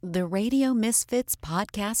The Radio Misfits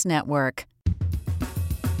Podcast Network.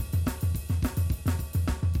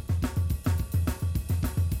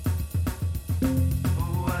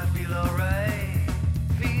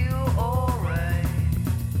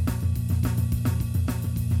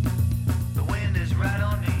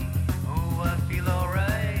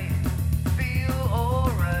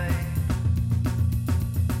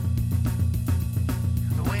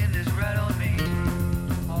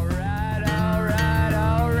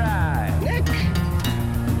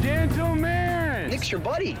 Your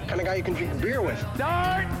buddy, kind of guy you can drink beer with.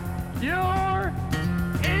 Start your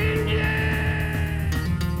engine!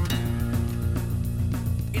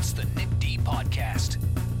 It's the Nick D Podcast.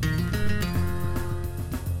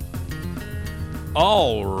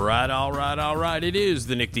 All right. It is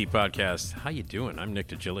the Nick D Podcast. How you doing? I'm Nick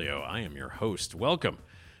DiGilio. I am your host. Welcome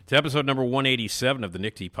to episode number 187 of the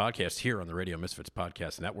Nick D Podcast here on the Radio Misfits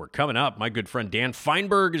Podcast Network. Coming up, my good friend Dan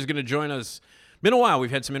Fienberg is going to join us. Been a while. We've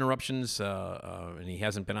had some interruptions, and he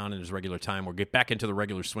hasn't been on in his regular time. We'll get back into the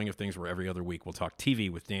regular swing of things where every other week we'll talk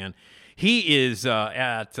TV with Dan. He is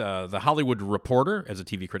at the Hollywood Reporter as a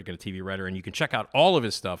TV critic and a TV writer, and you can check out all of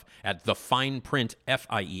his stuff at The Fine Print,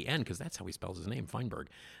 F-I-E-N, because that's how he spells his name, Fienberg.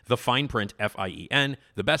 The Fine Print, F-I-E-N,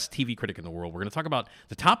 the best TV critic in the world. We're going to talk about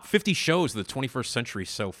the top 50 shows of the 21st century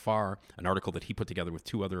so far, an article that he put together with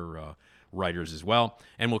two other writers as well,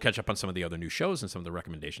 and we'll catch up on some of the other new shows and some of the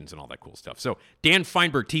recommendations and all that cool stuff. So Dan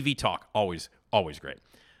Fienberg, TV Talk, always great.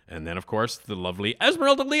 And then, of course, the lovely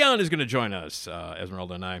Esmeralda Leon is going to join us.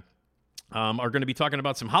 Esmeralda and I are going to be talking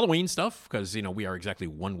about some Halloween stuff because, you know, we are exactly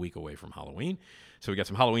 1 week away from Halloween. So we got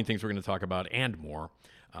some Halloween things we're going to talk about and more.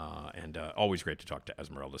 And always great to talk to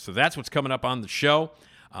Esmeralda. So that's what's coming up on the show.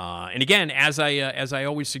 And again, as I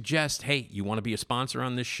always suggest, hey, you want to be a sponsor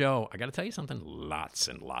on this show? I got to tell you something. Lots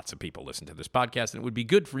and lots of people listen to this podcast, and it would be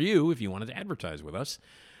good for you if you wanted to advertise with us.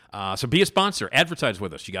 So be a sponsor. Advertise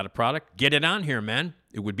with us. You got a product? Get it on here, man.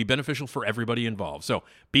 It would be beneficial for everybody involved. So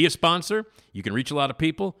be a sponsor. You can reach a lot of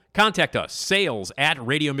people. Contact us.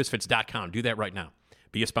 sales@radiomisfits.com. Do that right now.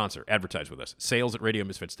 Be a sponsor. Advertise with us.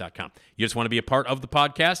 sales@radiomisfits.com. You just want to be a part of the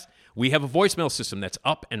podcast? We have a voicemail system that's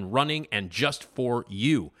up and running and just for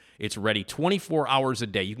you. It's ready 24 hours a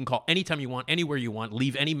day. You can call anytime you want, anywhere you want,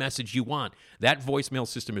 leave any message you want. That voicemail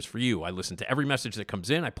system is for you. I listen to every message that comes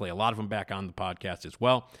in. I play a lot of them back on the podcast as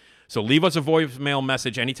well. So leave us a voicemail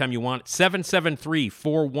message anytime you want.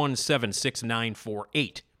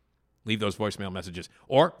 773-417-6948. Leave those voicemail messages.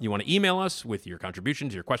 Or you want to email us with your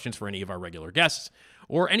contributions, your questions for any of our regular guests,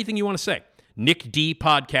 or anything you want to say.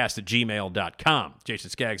 nickdpodcast@gmail.com. Jason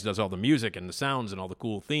Skaggs does all the music and the sounds and all the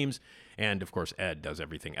cool themes. And, of course, Ed does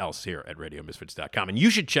everything else here at radiomisfits.com. And you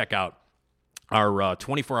should check out our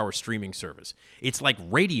 24-hour streaming service. It's like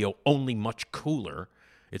radio, only much cooler.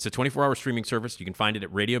 It's a 24-hour streaming service. You can find it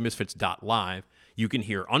at radiomisfits.live. You can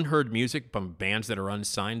hear unheard music from bands that are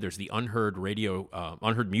unsigned. There's the unheard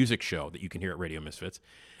music show that you can hear at Radio Misfits.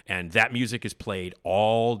 And that music is played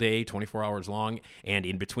all day, 24 hours long. And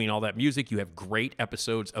in between all that music, you have great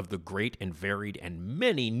episodes of the great and varied and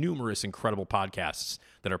many numerous incredible podcasts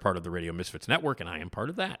that are part of the Radio Misfits Network, and I am part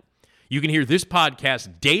of that. You can hear this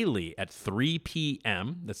podcast daily at 3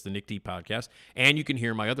 p.m. That's the Nick D Podcast. And you can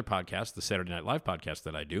hear my other podcast, the Saturday Night Live podcast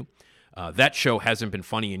that I do. That show hasn't been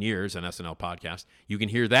funny in years, an SNL podcast. You can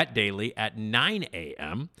hear that daily at 9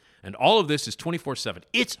 a.m., and all of this is 24/7.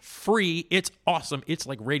 It's free. It's awesome. It's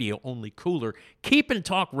like radio, only cooler. Keeping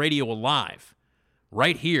talk radio alive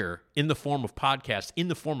right here in the form of podcasts, in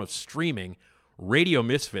the form of streaming,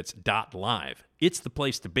 radiomisfits.live. It's the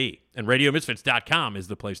place to be. And radiomisfits.com is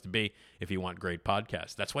the place to be if you want great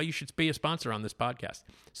podcasts. That's why you should be a sponsor on this podcast.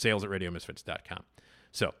 Sales@radiomisfits.com.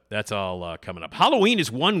 So that's all coming up. Halloween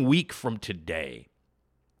is 1 week from today.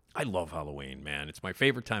 I love Halloween, man. It's my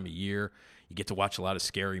favorite time of year. You get to watch a lot of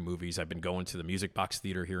scary movies. I've been going to the Music Box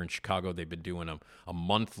Theater here in Chicago. They've been doing a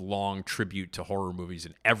month-long tribute to horror movies,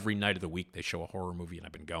 and every night of the week they show a horror movie, and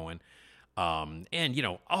I've been going. And, you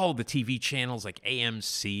know, all the TV channels like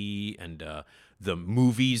AMC and the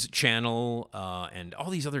Movies channel and all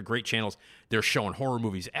these other great channels, they're showing horror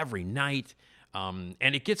movies every night. And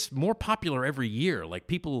it gets more popular every year. Like,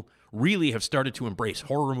 people really have started to embrace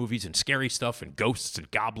horror movies and scary stuff and ghosts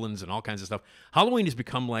and goblins and all kinds of stuff. Halloween has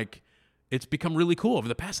become it's become really cool. Over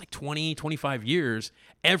the past 20, 25 years,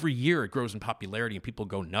 every year it grows in popularity and people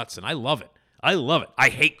go nuts, and I love it. I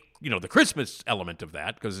hate, the Christmas element of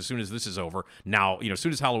that, because as soon as this is over, now, as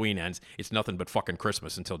soon as Halloween ends, it's nothing but fucking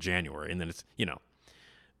Christmas until January, and then it's,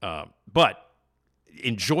 but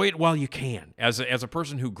enjoy it while you can. As a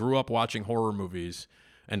person who grew up watching horror movies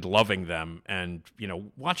and loving them, and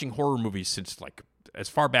watching horror movies since as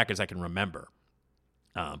far back as I can remember,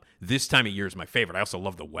 This time of year is my favorite. I also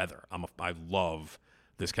love the weather. I love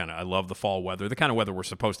the fall weather, the kind of weather we're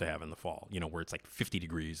supposed to have in the fall, where it's like 50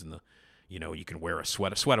 degrees and you can wear a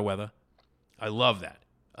sweater weather. I love that.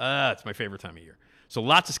 It's my favorite time of year. So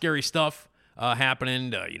lots of scary stuff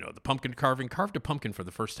happening. The pumpkin carving. Carved a pumpkin for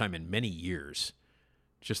the first time in many years.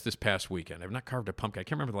 Just this past weekend. I've not carved a pumpkin. I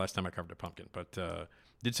can't remember the last time I carved a pumpkin, but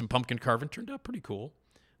did some pumpkin carving. Turned out pretty cool.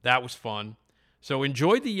 That was fun. So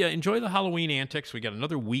enjoy the Halloween antics. We got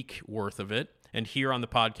another week worth of it. And here on the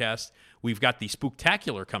podcast, we've got the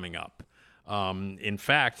Spooktacular coming up. In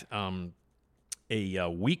fact, a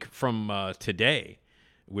week from today,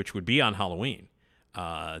 which would be on Halloween,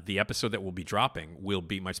 the episode that will be dropping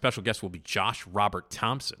my special guest will be Josh Robert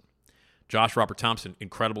Thompson. Josh Robert Thompson,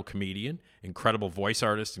 incredible comedian, incredible voice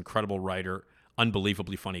artist, incredible writer,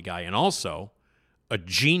 unbelievably funny guy, and also a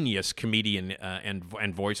genius comedian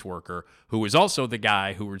and voice worker who is also the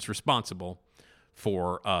guy who is responsible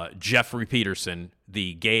for Jeffrey Peterson,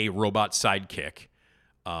 the gay robot sidekick,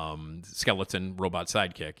 skeleton robot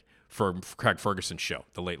sidekick for Craig Ferguson's show,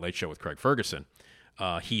 The Late Late Show with Craig Ferguson.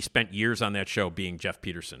 He spent years on that show being Jeff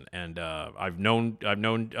Peterson, and I've known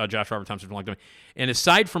Josh Robert Thompson for a long time. And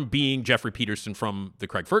aside from being Jeffrey Peterson from the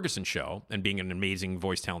Craig Ferguson show and being an amazing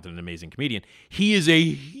voice talent and an amazing comedian, he is a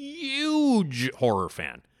huge horror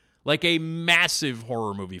fan, like a massive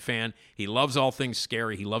horror movie fan. He loves all things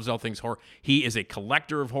scary. He loves all things horror. He is a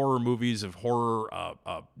collector of horror movies, of horror,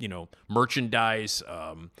 merchandise.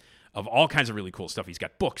 Of all kinds of really cool stuff. He's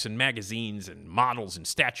got books and magazines and models and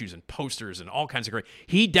statues and posters and all kinds of great.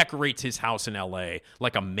 He decorates his house in L.A.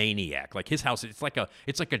 like a maniac. Like his house, it's like a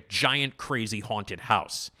giant, crazy, haunted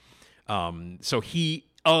house. So he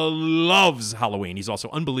loves Halloween. He's also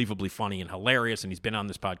unbelievably funny and hilarious, and he's been on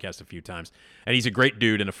this podcast a few times. And he's a great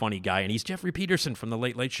dude and a funny guy. And he's Jeffrey Peterson from The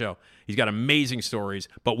Late Late Show. He's got amazing stories.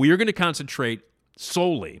 But we are going to concentrate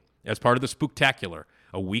solely, as part of the Spooktacular,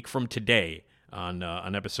 a week from today,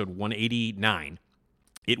 on episode 189,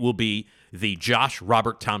 it will be the Josh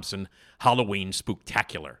Robert Thompson Halloween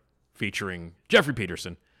Spooktacular, featuring Jeffrey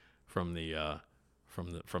Peterson from the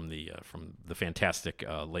fantastic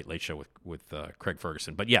Late Late Show with Craig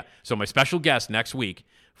Ferguson. But yeah, so my special guest next week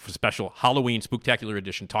for special Halloween Spooktacular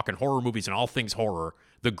edition, talking horror movies and all things horror,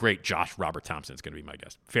 the great Josh Robert Thompson is going to be my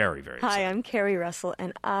guest. Very, very excited. Hi, I'm Carrie Russell,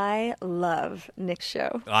 and I love Nick's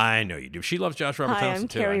show. I know you do. She loves Josh Robert Thompson,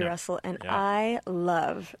 too. Hi, I'm Carrie Russell, and I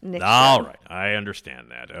love Nick's show. All right. I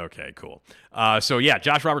understand that. Okay, cool. So, yeah,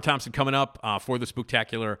 Josh Robert Thompson coming up for the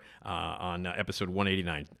Spooktacular on episode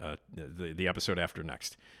 189, the episode after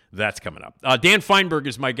next. That's coming up. Dan Fienberg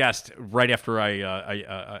is my guest right after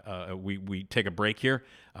we take a break here.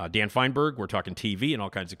 Dan Fienberg, we're talking TV and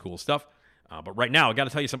all kinds of cool stuff. But right now, I got to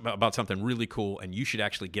tell you about something really cool, and you should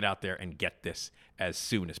actually get out there and get this as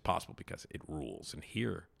soon as possible because it rules. And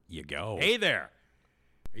here you go. Hey there.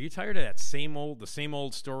 Are you tired of the same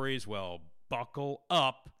old stories? Well, buckle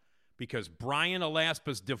up because Brian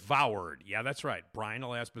Alaspa's Devoured. Yeah, that's right. Brian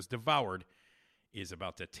Alaspa's Devoured is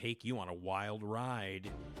about to take you on a wild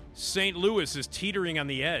ride. St. Louis is teetering on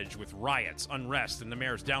the edge with riots, unrest, and the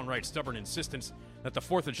mayor's downright stubborn insistence that the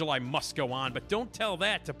 4th of July must go on. But don't tell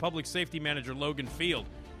that to Public Safety Manager Logan Field.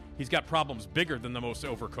 He's got problems bigger than the most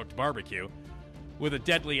overcooked barbecue. With a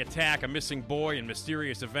deadly attack, a missing boy, and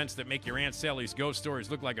mysterious events that make your Aunt Sally's ghost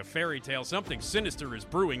stories look like a fairy tale, something sinister is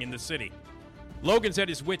brewing in the city. Logan's at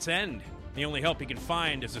his wit's end. The only help he can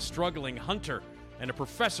find is a struggling hunter and a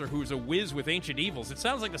professor who's a whiz with ancient evils. It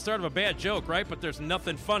sounds like the start of a bad joke, right? But there's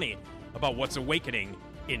nothing funny about what's awakening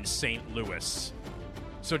in St. Louis.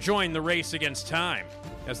 So join the race against time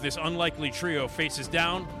as this unlikely trio faces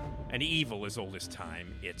down an evil as old as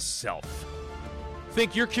time itself.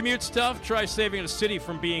 Think your commute's tough? Try saving a city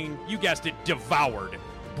from being, you guessed it, devoured.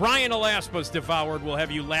 Brian Alaspa's Devoured will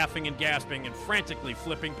have you laughing and gasping and frantically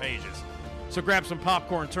flipping pages. So grab some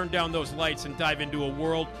popcorn, turn down those lights, and dive into a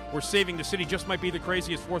world where saving the city just might be the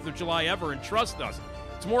craziest 4th of July ever. And trust us,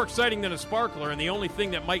 it's more exciting than a sparkler, and the only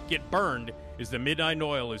thing that might get burned is the midnight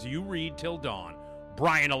oil as you read till dawn.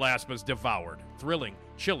 Brian Alaspa's Devoured. Thrilling,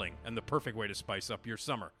 chilling, and the perfect way to spice up your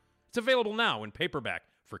summer. It's available now in paperback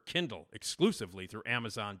for Kindle exclusively through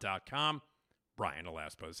Amazon.com. Brian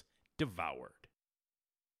Alaspa's Devoured.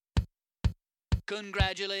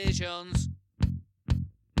 Congratulations.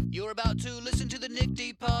 You're about to listen to the Nick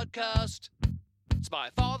D podcast. It's by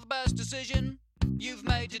far the best decision you've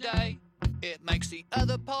made today. It makes the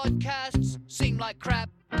other podcasts seem like crap.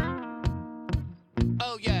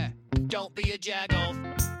 Oh yeah, don't be a jagoff.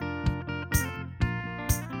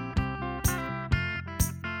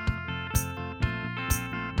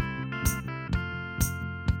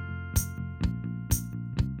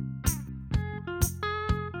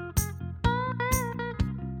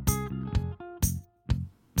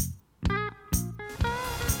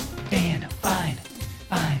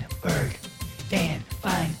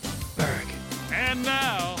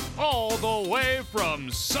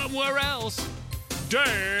 somewhere else,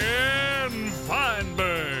 Dan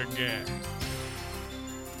Fienberg.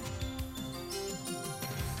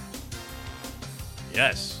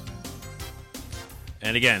 Yes.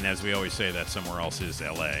 And again, as we always say, that somewhere else is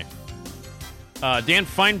L.A. Dan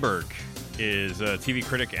Fienberg is a TV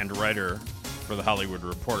critic and writer for The Hollywood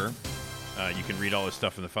Reporter. You can read all his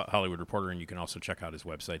stuff in The Hollywood Reporter, and you can also check out his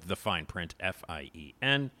website, The Fine Print,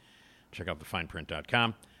 F-I-E-N. Check out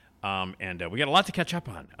thefineprint.com. And we got a lot to catch up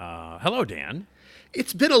on. Hello, Dan.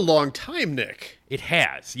 It's been a long time, Nick. It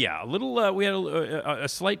has, yeah. A little. We had a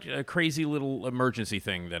slight, crazy little emergency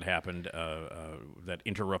thing that happened that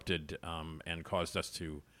interrupted and caused us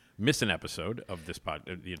to miss an episode of this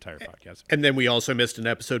the entire podcast. And then we also missed an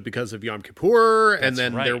episode because of Yom Kippur. That's and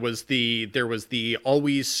then right. there was the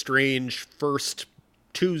always strange first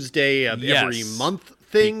Tuesday of every month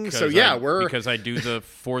thing. Because I do the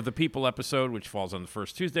For the People episode, which falls on the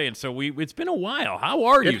first Tuesday, and so it's been a while. How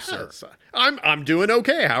are you, sir? I'm doing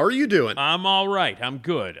okay. How are you doing? I'm all right. I'm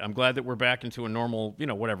good. I'm glad that we're back into a normal,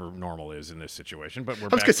 whatever normal is in this situation. But we're.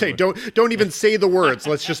 I was gonna say, don't even say the words.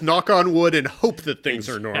 Let's just knock on wood and hope that things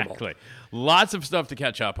are normal. Exactly. Lots of stuff to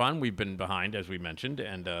catch up on. We've been behind, as we mentioned,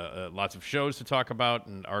 and lots of shows to talk about,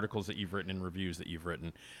 and articles that you've written, and reviews that you've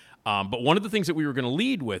written. But one of the things that we were going to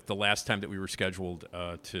lead with the last time that we were scheduled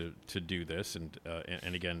to do this, and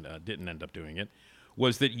again didn't end up doing it,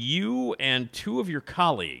 was that you and two of your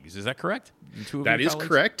colleagues, is that correct? That is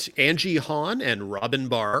correct. Angie Hahn and Robin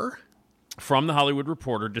Barr from The Hollywood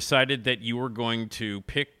Reporter decided that you were going to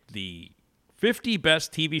pick the 50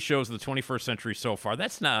 best TV shows of the 21st century so far.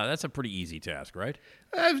 That's a pretty easy task, right?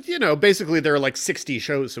 Basically there are like 60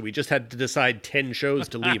 shows, so we just had to decide 10 shows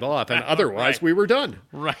to leave off, and otherwise right. We were done.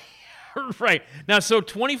 Right. Right. Now, so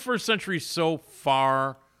 21st century so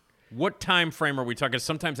far, what time frame are we talking?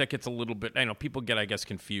 Sometimes that gets a little bit, people get, I guess,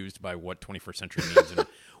 confused by what 21st century means and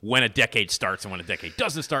when a decade starts and when a decade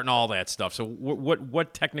doesn't start and all that stuff. So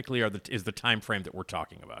what technically is the time frame that we're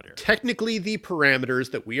talking about here? Technically, the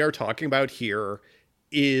parameters that we are talking about here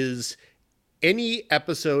is any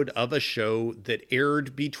episode of a show that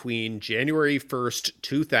aired between January 1st,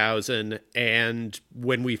 2000 and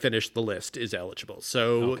when we finish the list is eligible.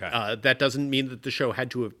 So that doesn't mean that the show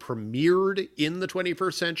had to have premiered in the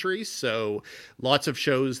 21st century. So lots of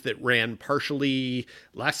shows that ran partially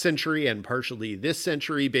last century and partially this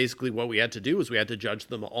century. Basically, what we had to do is we had to judge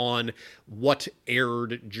them on what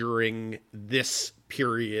aired during this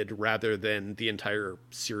period rather than the entire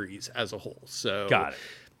series as a whole. So got it.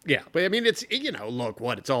 Yeah, but I mean, it's, look,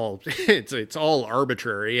 it's all it's all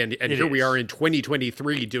arbitrary, and here we are in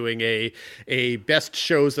 2023 doing a best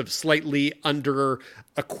shows of slightly under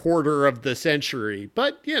a quarter of the century.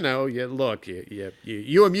 But you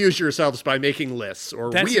amuse yourselves by making lists, or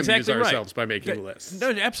we amuse ourselves by making lists. No,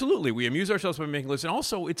 absolutely, we amuse ourselves by making lists, and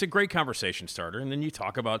also it's a great conversation starter. And then you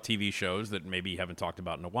talk about TV shows that maybe you haven't talked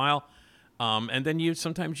about in a while, and then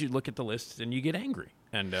sometimes you look at the list and you get angry,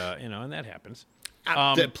 and and that happens.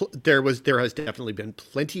 There has definitely been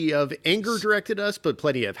plenty of anger directed at us, but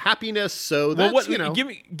plenty of happiness. So that's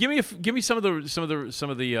give me some of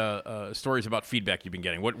the stories about feedback you've been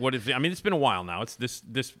getting. What is? I mean, it's been a while now. It's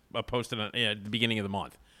this posted at the beginning of the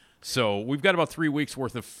month, so we've got about 3 weeks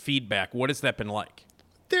worth of feedback. What has that been like?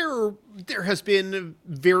 There has been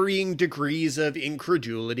varying degrees of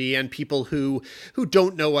incredulity and people who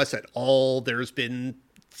don't know us at all. There's been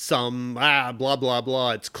some blah blah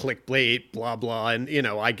blah, it's clickbait, blah blah, and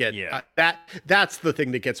I get that's the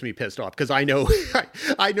thing that gets me pissed off, because I know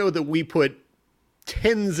that we put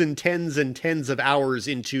tens and tens and tens of hours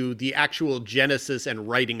into the actual genesis and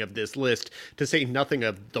writing of this list, to say nothing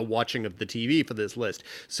of the watching of the TV for this list.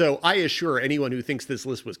 So I assure anyone who thinks this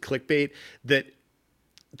list was clickbait that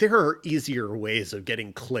there are easier ways of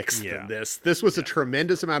getting clicks than this. This was a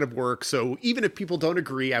tremendous amount of work. So even if people don't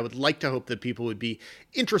agree, I would like to hope that people would be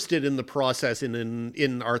interested in the process and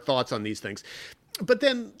in our thoughts on these things. But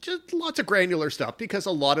then just lots of granular stuff, because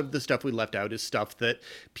a lot of the stuff we left out is stuff that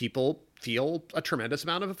people feel a tremendous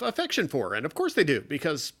amount of affection for. And of course they do,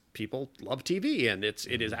 because people love TV, and it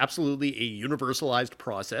is absolutely a universalized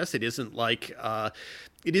process. It isn't like,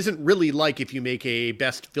 it isn't really like if you make a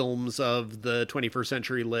best films of the 21st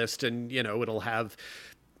century list and, it'll have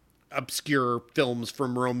obscure films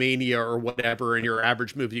from Romania or whatever, and your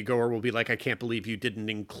average moviegoer will be like, I can't believe you didn't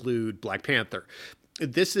include Black Panther.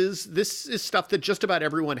 This is stuff that just about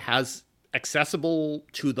everyone has accessible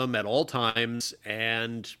to them at all times,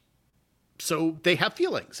 and so they have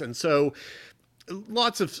feelings. And so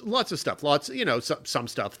lots of stuff, some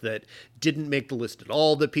stuff that didn't make the list at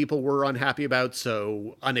all that people were unhappy about.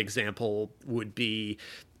 So an example would be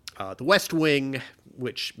The West Wing,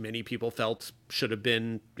 which many people felt should have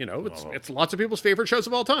been, it's lots of people's favorite shows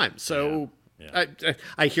of all time. So Yeah.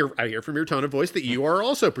 I hear from your tone of voice that you are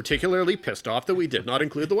also particularly pissed off that we did not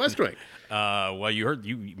include The West Wing. Well,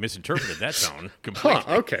 you misinterpreted that tone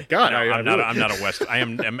completely. Okay, God, No, I'm not a West. I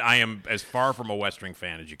am as far from a West Wing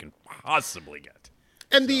fan as you can possibly get.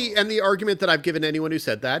 And the argument that I've given anyone who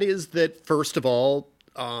said that is that, first of all,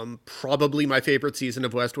 probably my favorite season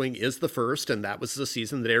of West Wing is the first, and that was the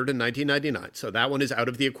season that aired in 1999. So that one is out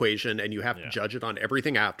of the equation, and you have to judge it on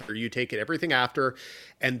everything after. You take it everything after,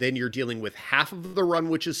 and then you're dealing with half of the run,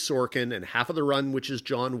 which is Sorkin, and half of the run, which is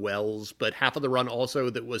John Wells, but half of the run also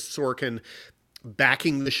that was Sorkin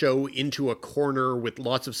backing the show into a corner with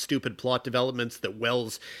lots of stupid plot developments that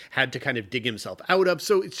Wells had to kind of dig himself out of.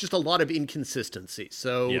 So it's just a lot of inconsistency.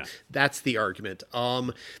 So that's the argument.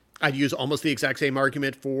 I'd use almost the exact same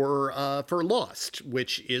argument for Lost,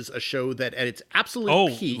 which is a show that at its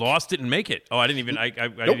absolute peak. Lost didn't make it. Oh, I didn't even.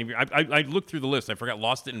 I looked through the list. I forgot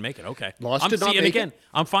Lost didn't make it. Okay, Lost did not make it.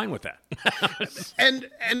 I'm fine with that.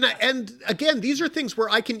 and again, these are things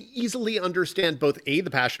where I can easily understand both the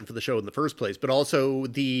passion for the show in the first place, but also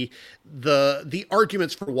the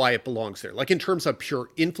arguments for why it belongs there. Like in terms of pure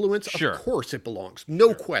influence, of course it belongs,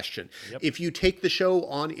 no question. Yep. If you take the show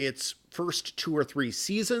on its first 2 or 3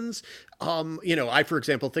 seasons, I, for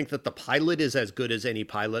example, think that the pilot is as good as any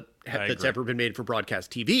pilot that's ever been made for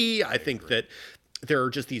broadcast TV. I think that there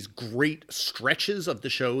are just these great stretches of the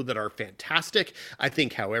show that are fantastic. I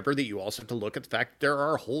think, however, that you also have to look at the fact there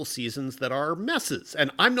are whole seasons that are messes.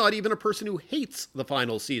 And I'm not even a person who hates the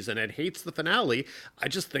final season and hates the finale. I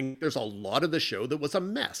just think there's a lot of the show that was a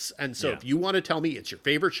mess. And so if you want to tell me it's your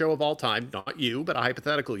favorite show of all time, not you, but a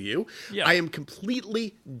hypothetical you, I am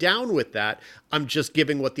completely down with that. I'm just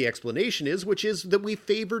giving what the explanation is, which is that we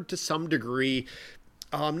favored to some degree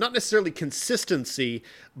not necessarily consistency,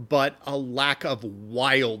 but a lack of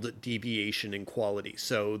wild deviation in quality.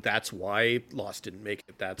 So that's why Lost didn't make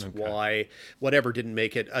it. That's why whatever didn't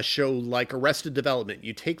make it. A show like Arrested Development,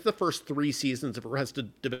 you take the first 3 seasons of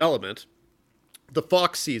Arrested Development, the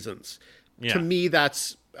Fox seasons. To me,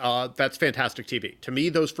 that's fantastic TV. To me,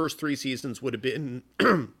 those first 3 seasons would have been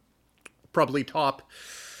probably top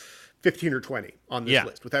 15 or 20 on this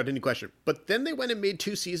list, without any question. But then they went and made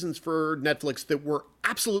 2 seasons for Netflix that were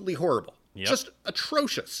absolutely horrible. Just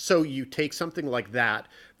atrocious. So you take something like that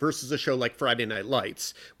versus a show like Friday Night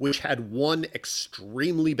Lights, which had 1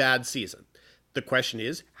 extremely bad season. The question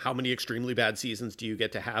is, how many extremely bad seasons do you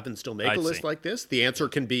get to have and still make a list like this? The answer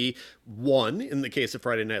can be 1 in the case of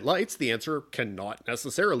Friday Night Lights. The answer cannot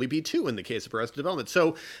necessarily be 2 in the case of Arrested Development.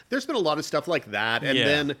 So there's been a lot of stuff like that.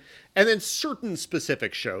 And then certain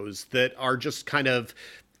specific shows that are just kind of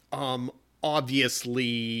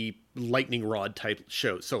obviously lightning rod type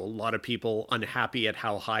shows. So a lot of people unhappy at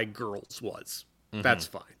how high Girls was. That's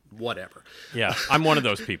fine. Whatever. Yeah, I'm one of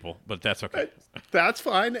those people, but that's okay. That's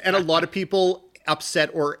fine. And a lot of people upset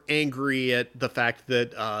or angry at the fact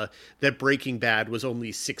that that Breaking Bad was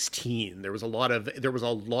only 16. There was a lot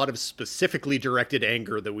of specifically directed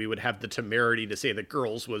anger that we would have the temerity to say that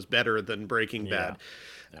Girls was better than Breaking Bad.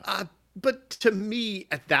 But to me,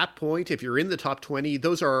 at that point, if you're in the top 20,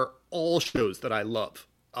 those are all shows that I love.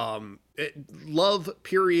 Love,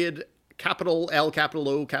 period. Capital L, capital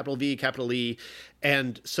O, capital V, capital E.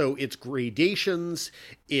 And so it's gradations,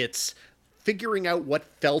 it's figuring out what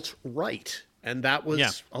felt right. And that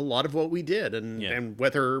was a lot of what we did. And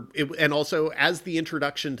whether it, and also, as the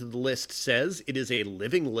introduction to the list says, it is a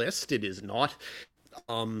living list. It is not,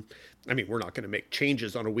 we're not going to make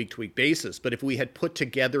changes on a week-to-week basis, but if we had put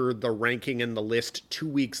together the ranking and the list 2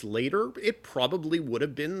 weeks later, it probably would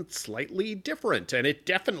have been slightly different. And it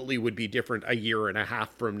definitely would be different a year and a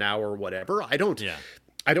half from now or whatever. I don't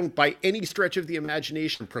by any stretch of the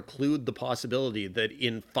imagination preclude the possibility that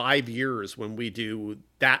in 5 years when we do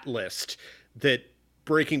that list, that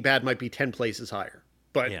Breaking Bad might be 10 places higher.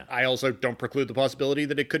 But I also don't preclude the possibility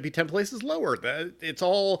that it could be 10 places lower. It's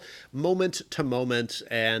all moment to moment,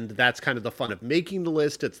 and that's kind of the fun of making the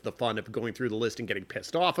list. It's the fun of going through the list and getting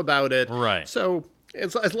pissed off about it. Right. So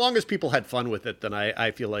as long as people had fun with it, then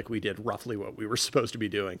I feel like we did roughly what we were supposed to be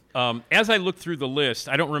doing. As I look through the list,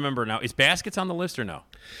 I don't remember now. Is Baskets on the list or no?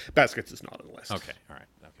 Baskets is not on the list. Okay, all right.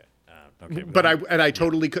 Okay, but I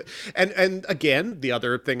totally could, and again, the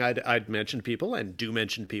other thing I'd mention to people and do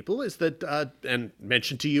mention to people is that and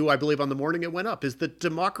mentioned to you, I believe on the morning it went up, is that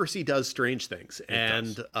democracy does strange things,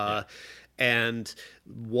 and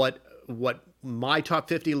what my top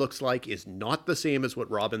 50 looks like is not the same as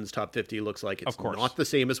what Robin's top 50 looks like. It's not the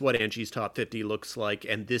same as what Angie's top 50 looks like,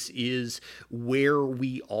 and this is where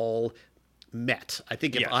we all met. I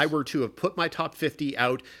think if I were to have put my top 50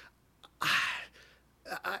 out,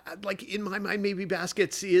 like in my mind, maybe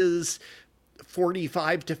Baskets is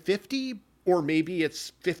 45 to 50, or maybe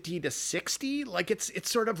it's 50 to 60. Like it's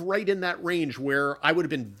sort of right in that range where I would have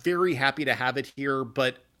been very happy to have it here,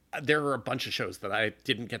 but there are a bunch of shows that I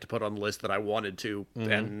didn't get to put on the list that I wanted to.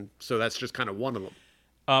 And so that's just kind of one of them.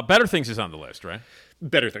 Better Things is on the list, right?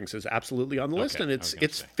 Better Things is absolutely on the list, Okay, and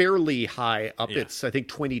it's fairly high up. Yeah. It's, I think,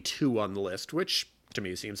 22 on the list, which to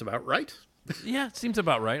me seems about right. Yeah, it seems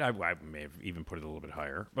about right. I may have even put it a little bit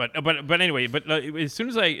higher, but anyway. But as soon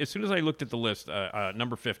as I looked at the list,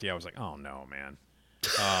 number 50, I was like, oh no, man,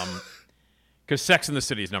 because Sex and the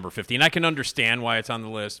City is number 50, and I can understand why it's on the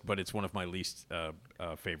list, but it's one of my least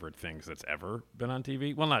favorite things that's ever been on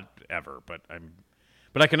TV. Well, not ever, but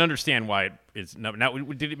I can understand why it's now.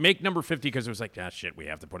 Did it make number 50 because it was like, shit, we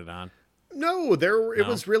have to put it on? No,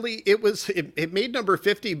 it made number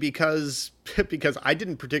 50 because I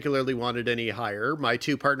didn't particularly want it any higher. My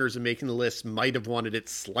two partners in making the list might have wanted it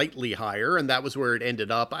slightly higher, and that was where it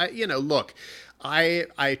ended up. I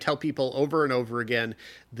tell people over and over again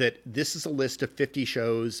that this is a list of 50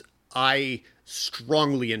 shows. I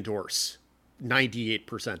strongly endorse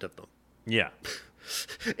 98% of them. Yeah.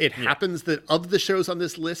 It happens that of the shows on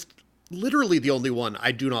this list, literally the only one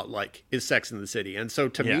I do not like is Sex and the City. And so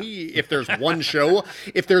to me, if there's one show,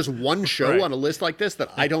 right. on a list like this that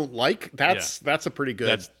I don't like, that's a pretty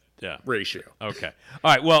good ratio. Okay.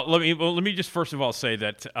 All right. Well, let me just first of all say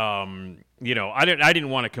that I didn't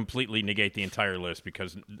want to completely negate the entire list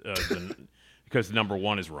because the number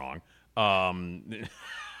one is wrong.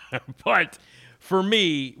 But for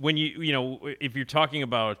me, when if you're talking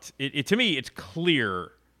about it, to me, it's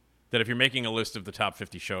clear that if you're making a list of the top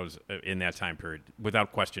 50 shows in that time period,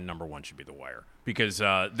 without question, number one should be The Wire, because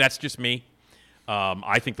that's just me.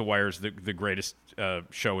 I think The Wire is the greatest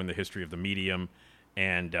show in the history of the medium,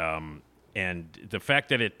 and the fact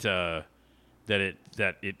that it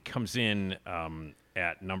comes in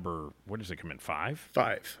at number, what does it come in, 5?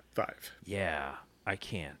 5. Yeah, I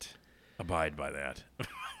can't abide by that.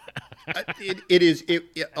 It is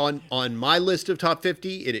on my list of top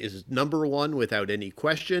 50. It is number one without any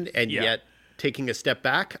question. And yet, taking a step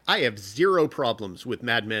back, I have zero problems with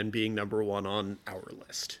Mad Men being number one on our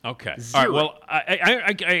list. Okay, zero. All right. Well,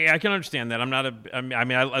 I can understand that. I'm not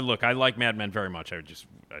I like Mad Men very much. I would just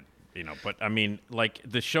but I mean, like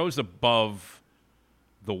the shows above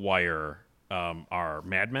The Wire are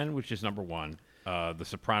Mad Men, which is number one. The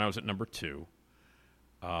Sopranos at number 2.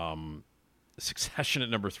 Succession at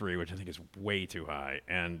number 3, which I think is way too high.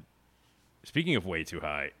 And speaking of way too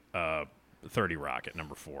high, 30 Rock at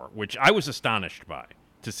number 4, which I was astonished by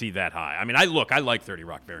to see that high. I mean, I like 30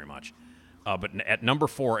 Rock very much. But at number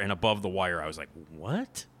 4 and above The Wire, I was like,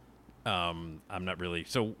 what? I'm not really.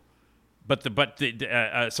 So,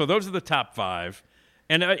 so those are the top 5.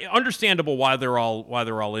 And understandable why they're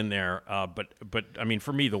all in there. But I mean,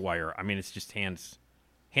 for me, The Wire, I mean, it's just hands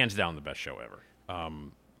down the best show ever.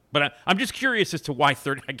 But I'm just curious as to why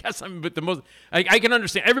 30. I guess the most. I can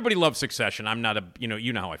understand. Everybody loves Succession. I'm not a.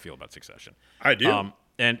 You know how I feel about Succession. I do.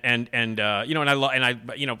 And I love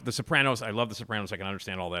The Sopranos. I love The Sopranos. I can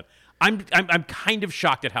understand all that. I'm kind of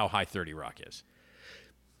shocked at how high 30 Rock is.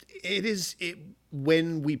 It is.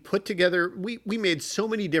 When we put together, we made so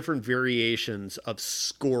many different variations of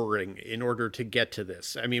scoring in order to get to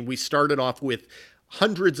this. I mean, we started off with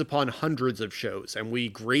hundreds upon hundreds of shows, and we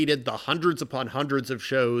graded the hundreds upon hundreds of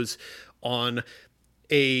shows on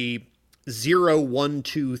a 0, 1,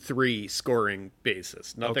 2, 3 scoring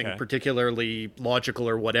basis. Nothing particularly logical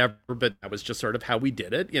or whatever, but that was just sort of how we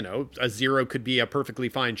did it. A 0 could be a perfectly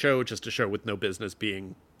fine show, just a show with no business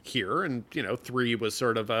being here, and 3 was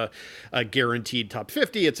sort of a guaranteed top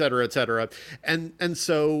 50, et cetera, et cetera. And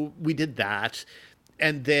so we did that,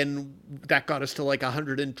 and then that got us to like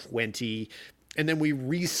 120. And then we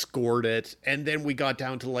rescored it, and then we got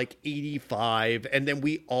down to like 85, and then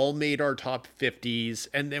we all made our top 50s,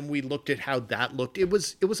 and then we looked at how that looked. It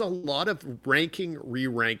was a lot of ranking,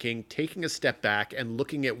 re-ranking, taking a step back and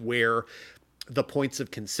looking at where the points of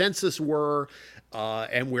consensus were,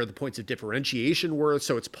 and where the points of differentiation were.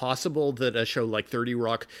 So it's possible that a show like 30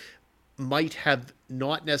 Rock might have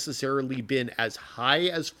not necessarily been as high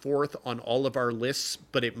as 4th on all of our lists,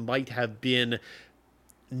 but it might have been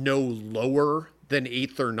no lower than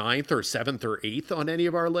 8th or 9th or 7th or 8th on any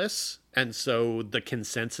of our lists. And so the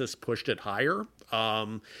consensus pushed it higher.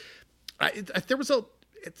 There was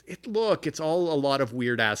it's all a lot of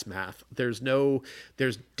weird ass math. There's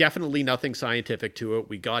definitely nothing scientific to it.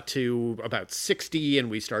 We got to about 60 and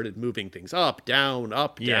we started moving things up, down,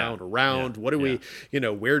 down, around. What do we,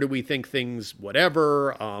 where do we think things,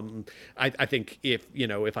 whatever. I think if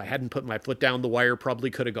I hadn't put my foot down, the wire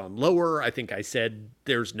probably could have gone lower. I think I said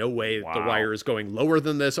there's no way the wire is going lower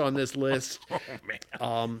than this on this list.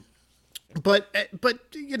 Oh, man. But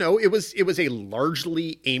it was a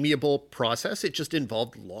largely amiable process. It just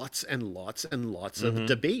involved lots and lots and lots of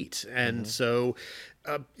debate, and so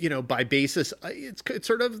by basis, it's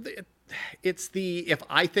sort of if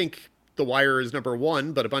I think The Wire is number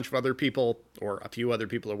one, but a bunch of other people or a few other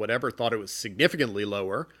people or whatever thought it was significantly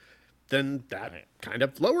lower, then that kind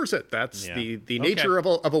of lowers it. That's the nature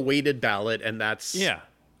of a weighted ballot, and that's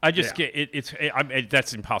I just get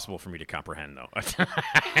that's impossible for me to comprehend, though.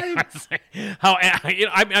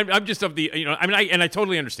 I'm just of the I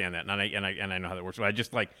totally understand that, and I know how that works. But I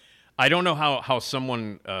just I don't know how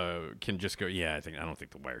someone can just go, I don't think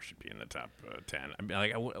The Wire should be in the top 10. I mean,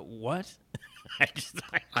 like, what?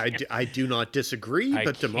 I do not disagree,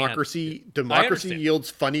 but democracy yields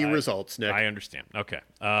funny results, Nick. I understand. Okay.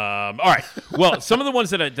 All right. Well, some of the ones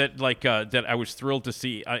that I was thrilled to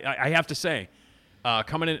see, I have to say.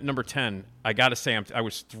 Coming in at number 10, I got to say I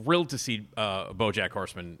was thrilled to see BoJack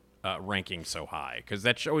Horseman ranking so high because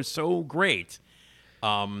that show is so great.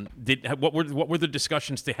 What were the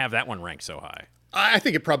discussions to have that one ranked so high? I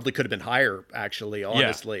think it probably could have been higher, actually,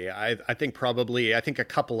 honestly. Yeah. I think a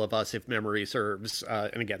couple of us, if memory serves,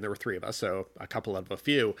 and again, there were three of us, so a couple of a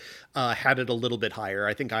few, had it a little bit higher.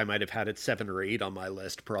 I think I might have had it 7 or 8 on my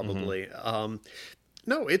list, probably.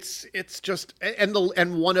 No, it's just,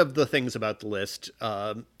 and one of the things about the list,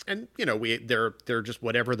 they're just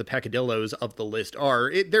whatever the peccadillos of the list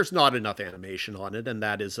are. There's not enough animation on it, and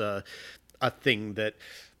that is a thing that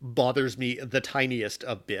bothers me the tiniest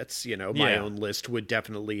of bits. My own list would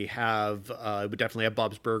definitely have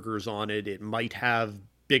Bob's Burgers on it. It might have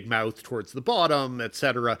Big Mouth towards the bottom,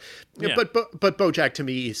 etc. Yeah. But BoJack to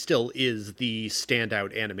me still is the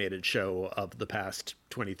standout animated show of the past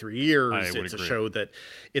 23 years. It's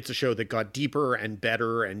a show that got deeper and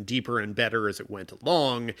better and deeper and better as it went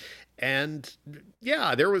along. And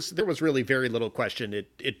there was really very little question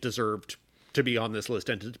it deserved to be on this list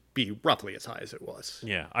and to be roughly as high as it was.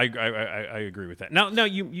 Yeah, I agree with that. Now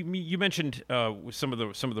you mentioned some of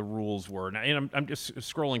the rules were, and I'm just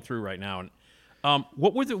scrolling through right now, and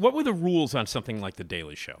what were the rules on something like The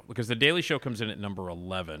Daily Show? Because The Daily Show comes in at number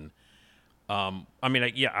 11.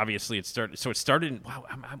 Obviously it started. So it started. Wow.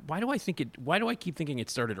 Why do I keep thinking it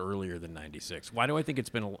started earlier than 96? Why do I think it's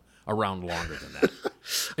been around longer than that?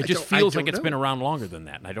 It just feels like it's been around longer than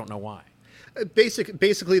that, and I don't know why.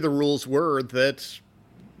 Basically, the rules were that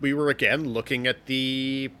we were again looking at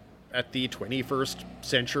the 21st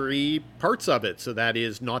century parts of it. So that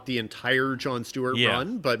is not the entire Jon Stewart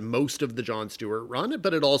run, but most of the Jon Stewart run.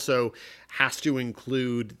 But it also has to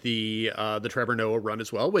include the Trevor Noah run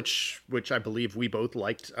as well, which I believe we both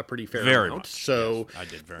liked a pretty fair amount. Much. So yes, I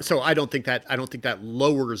did very so much. I don't think that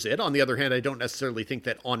lowers it. On the other hand, I don't necessarily think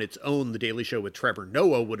that on its own, The Daily Show with Trevor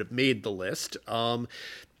Noah would have made the list.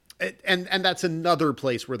 And that's another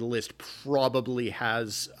place where the list probably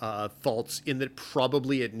has faults in that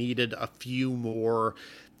probably it needed a few more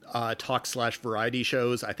talk/variety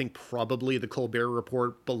shows. I think probably the Colbert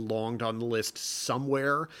Report belonged on the list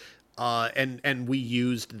somewhere. And we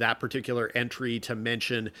used that particular entry to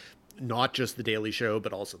mention not just the Daily Show,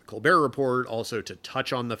 but also the Colbert Report, also to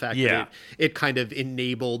touch on the fact that it kind of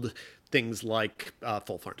enabled things like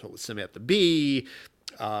Full Frontal with Samantha Bee,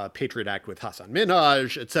 Patriot Act with Hassan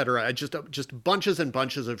Minhaj, etc. Just bunches and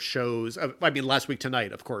bunches of shows. Last Week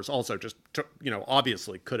Tonight, of course, also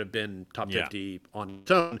obviously could have been top 50 on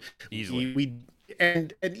its own. Easily.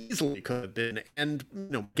 And easily could have been. And,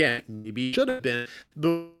 again, maybe should have been,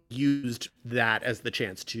 but used that as the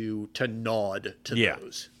chance to nod to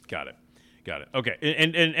those. Got it. Okay,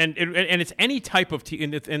 and it's any type of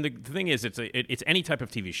and the thing is, it's any type of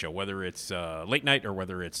TV show, whether it's late night or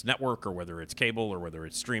whether it's network or whether it's cable or whether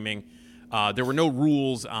it's streaming. There were no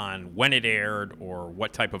rules on when it aired or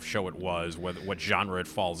what type of show it was, what genre it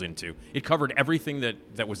falls into. It covered everything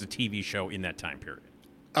that was a TV show in that time period.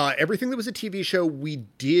 Everything that was a TV show, we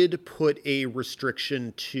did put a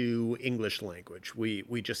restriction to English language.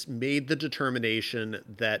 We just made the determination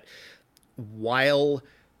that while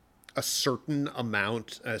a certain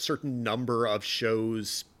number of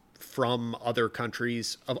shows from other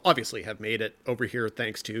countries obviously have made it over here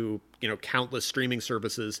thanks to, countless streaming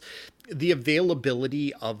services, the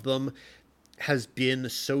availability of them has been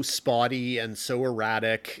so spotty and so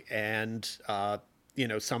erratic and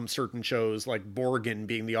some certain shows like Borgen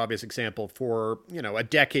being the obvious example for, a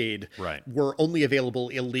decade Right. were only available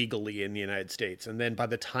illegally in the United States. And then by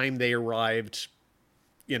the time they arrived,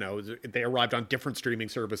 they arrived on different streaming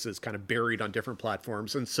services, kind of buried on different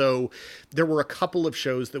platforms. And so there were a couple of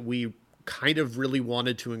shows that we kind of really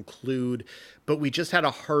wanted to include, but we just had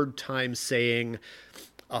a hard time saying,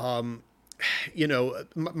 my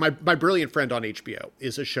Brilliant Friend on HBO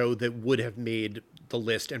is a show that would have made the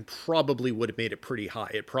list and probably would have made it pretty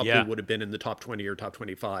high. It probably would have been in the top 20 or top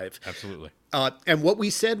 25. Absolutely. And what we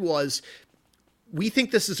said was, we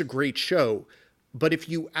think this is a great show, but if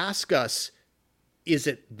you ask us, is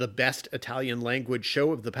it the best Italian language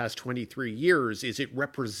show of the past 23 years? Is it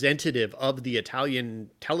representative of the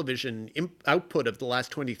Italian television output of the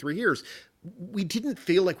last 23 years? We didn't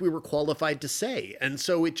feel like we were qualified to say. And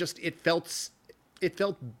so it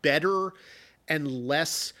felt better and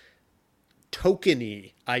less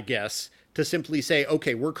tokeny, I guess, to simply say,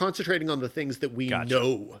 okay, we're concentrating on the things that we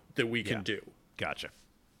know that we can do. Gotcha.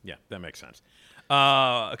 Yeah, that makes sense.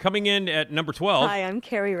 Coming in at number 12. Hi, I'm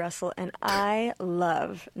Carrie Russell, and I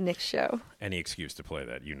love Nick's show. Any excuse to play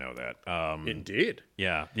that, that. Indeed.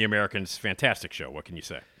 Yeah, The Americans, fantastic show. What can you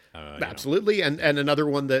say? Absolutely. And another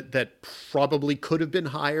one that probably could have been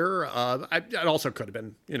higher. It also could have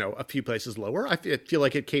been, a few places lower. I feel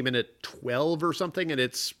like it came in at 12 or something, and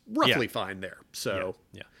it's roughly fine there. So,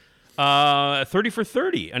 30 for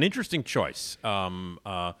 30, an interesting choice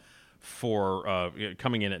for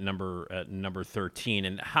coming in at number 13.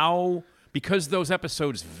 And how, because those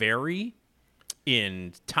episodes vary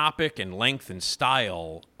in topic and length and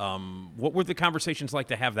style, what were the conversations like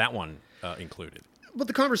to have that one included? Well,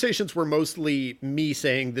 the conversations were mostly me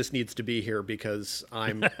saying this needs to be here because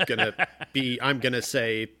I'm gonna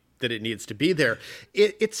say that it needs to be there.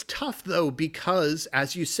 It's tough though, because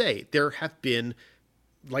as you say, there have been,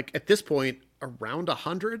 like at this point, around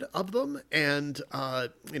 100 of them. And,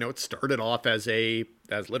 it started off as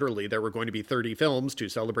literally there were going to be 30 films to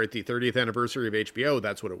celebrate the 30th anniversary of HBO.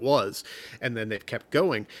 That's what it was. And then they've kept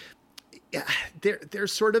going.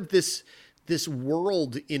 There's sort of this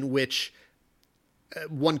world in which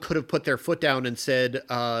one could have put their foot down and said,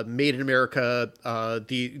 Made in America,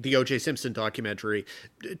 the O.J. Simpson documentary.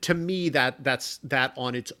 To me, that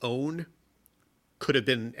on its own could have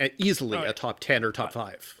been easily a top 10 or top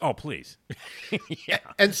 5. Oh, please. Yeah.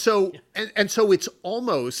 And so it's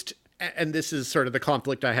almost, and this is sort of the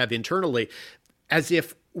conflict I have internally, as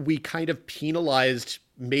if we kind of penalized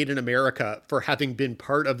Made in America for having been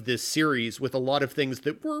part of this series with a lot of things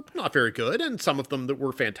that were not very good, and some of them that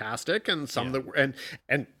were fantastic, and some that were,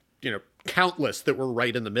 and countless that were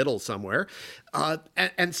right in the middle somewhere.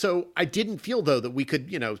 And so I didn't feel though that we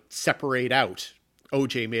could, separate out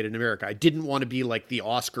OJ Made in America. I didn't want to be like the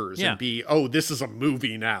Oscars and be, this is a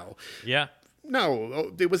movie now. Yeah.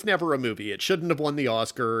 No, it was never a movie. It shouldn't have won the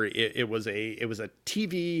Oscar. It was a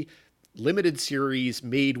TV limited series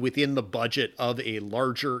made within the budget of a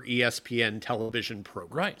larger ESPN television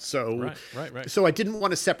program. Right. So, right. So I didn't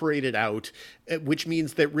want to separate it out, which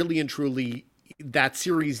means that really and truly that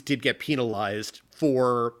series did get penalized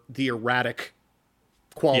for the erratic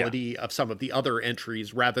quality of some of the other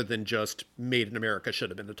entries rather than just Made in America should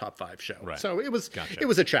have been the top 5 show. Right. So it was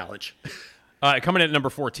a challenge. Coming in at number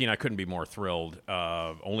 14, I couldn't be more thrilled.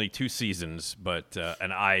 Only 2 seasons, but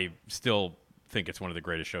and I still think it's one of the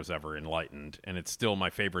greatest shows ever, Enlightened, and it's still my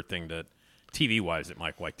favorite thing that TV-wise that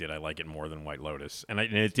Mike White did. I like it more than White Lotus, and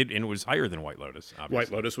it was higher than White Lotus. Obviously.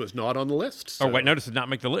 White Lotus was not on the list. So. White Lotus did not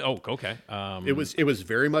make the list. Oh, okay. It was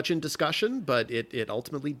very much in discussion, but it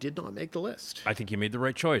ultimately did not make the list. I think you made the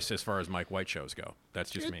right choice as far as Mike White shows go. That's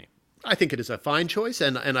just me. I think it is a fine choice,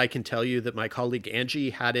 and I can tell you that my colleague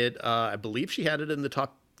Angie had it. I believe she had it in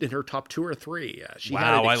her top 2 or 3. She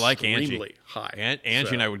had it I like Angie. Extremely high.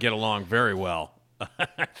 Angie and I would get along very well.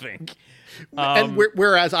 I think. And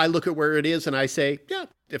whereas I look at where it is and I say,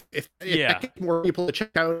 if I get more people to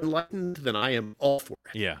check out Enlightened, then I am all for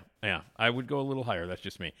it. Yeah. I would go a little higher. That's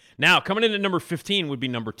just me. Now, coming in at number 15 would be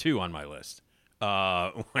number 2 on my list.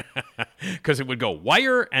 Because it would go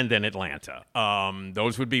Wire and then Atlanta.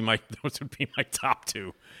 Those would be my top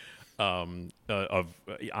 2 on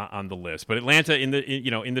the list. But Atlanta in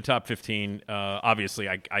the top 15. Obviously,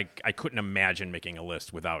 I couldn't imagine making a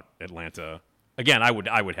list without Atlanta. Again, I would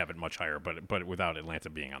have it much higher, but without Atlanta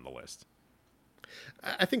being on the list.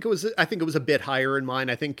 I think it was a bit higher in mine.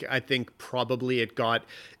 I think probably it got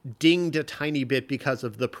dinged a tiny bit because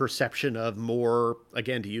of the perception of more,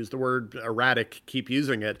 again, to use the word erratic, keep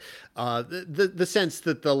using it, the sense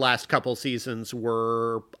that the last couple seasons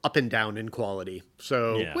were up and down in quality.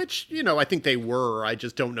 So, which, I think they were. I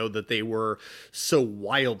just don't know that they were so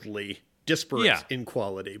wildly disparate in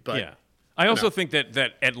quality. But yeah, I also think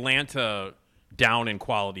that Atlanta down in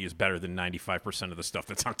quality is better than 95% of the stuff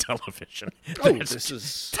that's on television.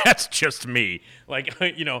 That's just me. Like,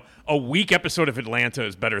 a weak episode of Atlanta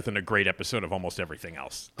is better than a great episode of almost everything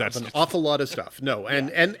else. That's an awful lot of stuff. No, and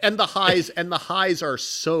the highs are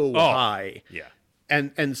so high. Yeah.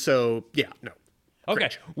 And so no. Okay.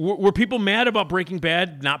 Were people mad about Breaking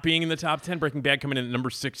Bad not being in the top 10? Breaking Bad coming in at number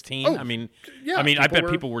 16? Oh, I bet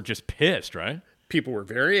people were just pissed, right? People were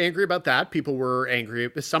very angry about that. People were angry.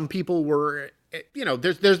 Some people were,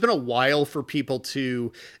 there's been a while for people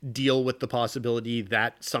to deal with the possibility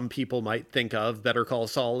that some people might think of Better Call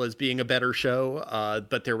Saul as being a better show.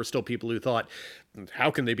 But there were still people who thought,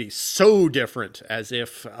 how can they be so different, as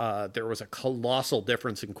if there was a colossal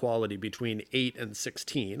difference in quality between 8 and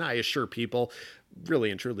 16. I assure people,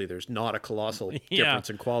 really and truly, there's not a colossal difference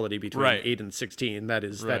in quality between 8 and 16. That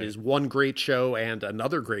is one great show and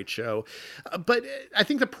another great show. But I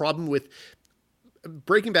think the problem with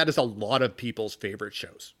Breaking Bad is a lot of people's favorite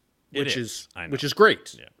shows, which is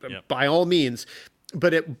great, by all means.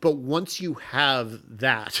 But once you have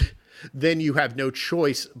that, then you have no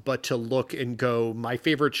choice but to look and go, my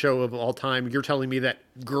favorite show of all time, you're telling me that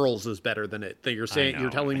Girls is better than it. That you're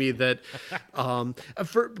telling me that,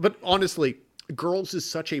 but honestly, Girls is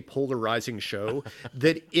such a polarizing show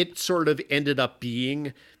that it sort of ended up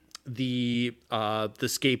being the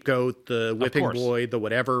scapegoat, the whipping boy, the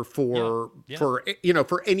whatever for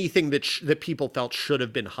anything that people felt should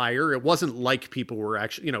have been higher. It wasn't like people were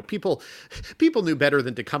actually, people knew better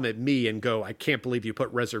than to come at me and go, I can't believe you put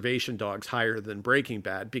Reservation Dogs higher than Breaking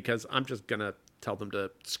Bad, because I'm just gonna tell them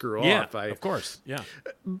to screw off. Of course. Yeah.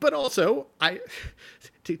 But also,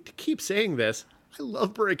 to keep saying this, I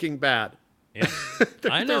love Breaking Bad. Yeah,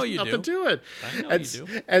 I know you do. There's nothing to it. I know you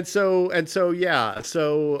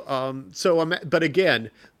do. But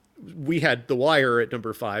again, we had The Wire at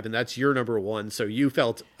number 5, and that's your number 1. So you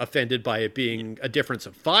felt offended by it being a difference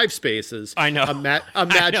of 5 spaces. I know.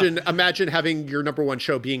 Imagine having your number 1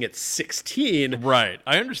 show being at 16. Right.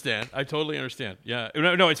 I understand. I totally understand. Yeah.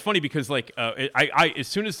 No, it's funny because I as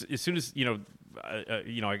soon as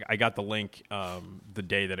I got the link the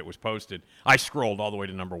day that it was posted. I scrolled all the way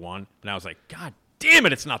to number 1, and I was like, God damn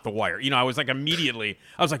it, it's not The Wire. I was like, immediately,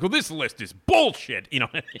 I was like, well, this list is bullshit.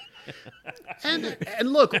 And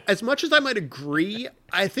look, as much as I might agree,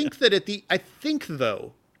 I think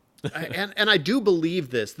though, and I do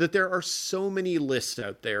believe this, that there are so many lists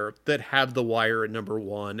out there that have The Wire at number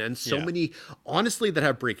 1, and so many, honestly, that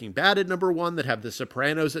have Breaking Bad at number 1, that have The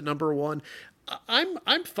Sopranos at number 1.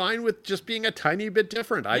 I'm fine with just being a tiny bit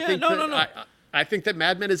different. I think that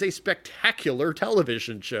Mad Men is a spectacular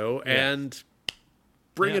television show, and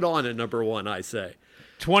bring it on at number 1, I say.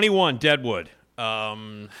 21, Deadwood.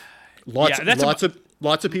 Lots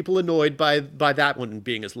of people annoyed by that one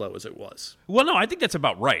being as low as it was. Well, no, I think that's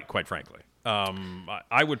about right, quite frankly.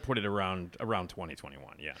 I would put it around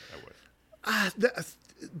 2021. Yeah, I would.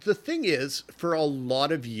 The thing is, for a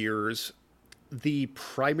lot of years, the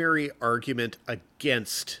primary argument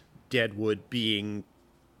against Deadwood being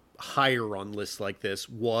higher on lists like this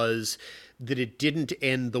was that it didn't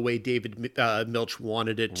end the way David Milch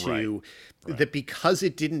wanted it to, that because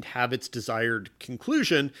it didn't have its desired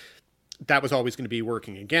conclusion, that was always going to be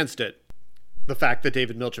working against it. The fact that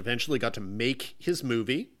David Milch eventually got to make his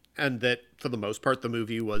movie, and that for the most part the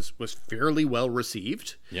movie was fairly well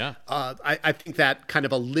received. Yeah, I think that kind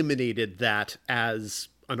of eliminated that as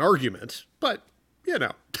an argument, but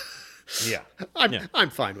I'm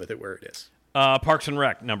fine with it where it is. Parks and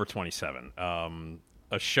Rec, number 27.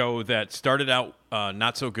 A show that started out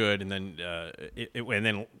not so good, and then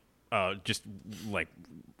just like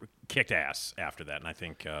kicked ass after that. And I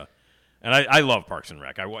think, and I love Parks and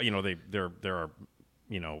Rec. There are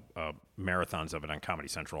marathons of it on Comedy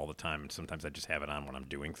Central all the time, and sometimes I just have it on when I'm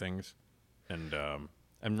doing things, and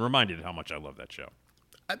I'm reminded how much I love that show.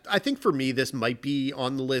 I think for me, this might be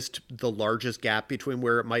on the list, the largest gap between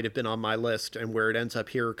where it might have been on my list and where it ends up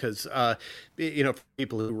here. Because, for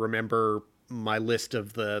people who remember my list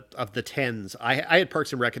of the 10s, I had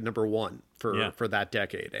Parks and Rec at number 1 for that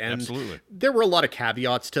decade. And absolutely, there were a lot of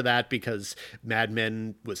caveats to that because Mad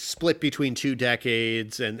Men was split between 2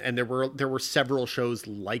 decades. And there were several shows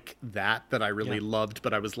like that I really loved.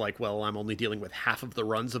 But I was like, well, I'm only dealing with half of the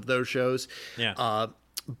runs of those shows. Yeah.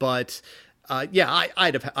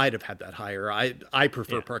 I'd have had that higher. I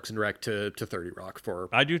prefer Parks and Rec to 30 Rock for.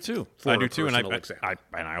 I do too. And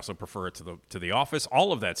I also prefer it to The Office.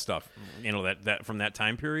 All of that stuff, that from that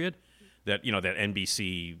time period, that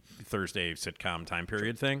NBC Thursday sitcom time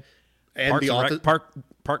period thing. And Parks The and Office.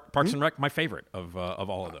 Parks and Rec, my favorite of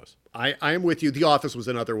all of those. I am with you. The Office was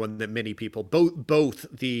another one that many people, both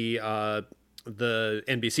the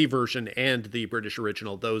NBC version and the British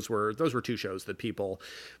original, those were two shows that people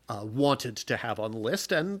wanted to have on the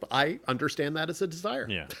list, and I understand that as a desire.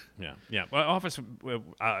 Yeah. Well,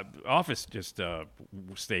 Office just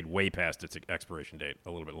stayed way past its expiration date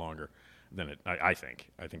a little bit longer than it. I think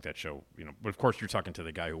that show, but of course you're talking to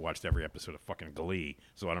the guy who watched every episode of fucking Glee,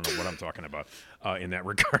 so I don't know what I'm talking about in that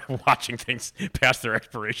regard, watching things past their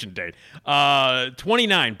expiration date.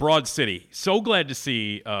 29, Broad City. So glad to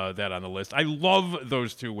see that on the list. I love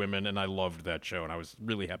those two women, and I loved that show, and I was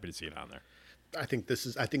really happy to see it on there. I think this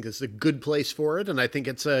is a good place for it, and I think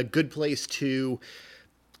it's a good place to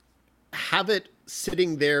have it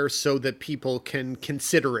sitting there so that people can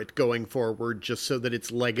consider it going forward, just so that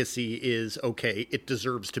its legacy is okay. It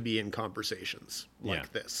deserves to be in conversations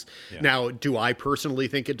like this. Yeah. Now, do I personally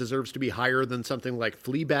think it deserves to be higher than something like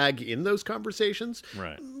Fleabag in those conversations?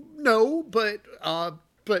 Right. No, but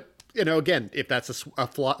again, if that's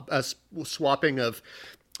a swapping of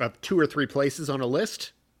 2 or 3 places on a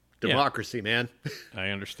list, democracy, man. I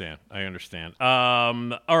understand.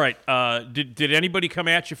 All right. Did anybody come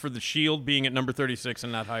at you for The Shield being at number 36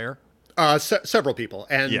 and not higher? Several people,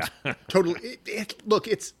 and totally. Look,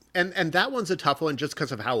 it's and that one's a tough one just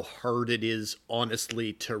because of how hard it is,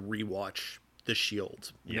 honestly, to rewatch The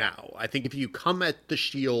Shield now. I think if you come at The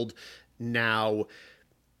Shield now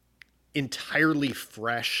entirely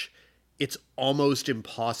fresh, it's almost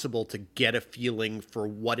impossible to get a feeling for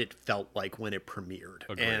what it felt like when it premiered.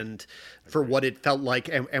 And for what it felt like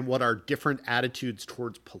and what our different attitudes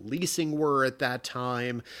towards policing were at that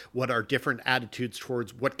time, what our different attitudes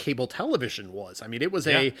towards what cable television was. I mean, it was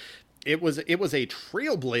a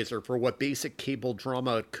trailblazer for what basic cable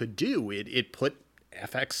drama could do. It put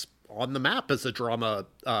FX on the map as a drama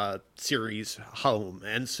series home.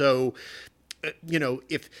 And so,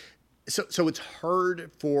 so it's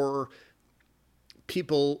hard for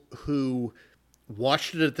people who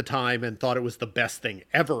watched it at the time and thought it was the best thing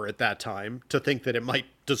ever at that time to think that it might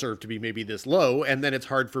deserve to be maybe this low. And then it's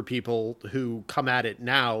hard for people who come at it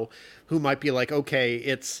now who might be like, okay,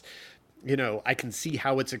 it's, I can see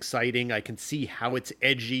how it's exciting. I can see how it's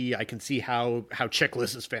edgy. I can see how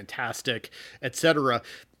Chickless is fantastic, etc.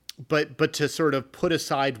 But to sort of put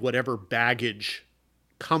aside whatever baggage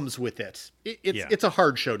comes with it's a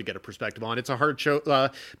hard show to get a perspective on. It's a hard show.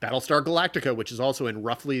 Battlestar Galactica, which is also in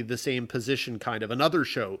roughly the same position, kind of another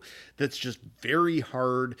show that's just very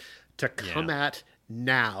hard to come at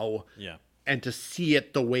now and to see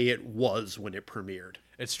it the way it was when it premiered.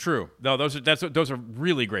 It's true. No, those are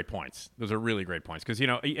really great points. Those are really great points because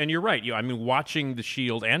and you're right. I mean, watching The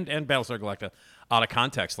Shield and Battlestar Galactica out of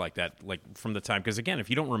context like that, like from the time, because again,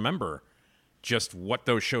 if you don't remember just what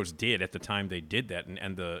those shows did at the time they did that,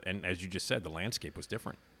 and as you just said, the landscape was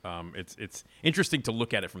different. It's interesting to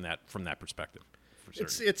look at it from that perspective.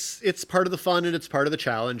 It's part of the fun and it's part of the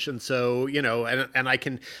challenge, and so and I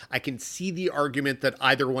can see the argument that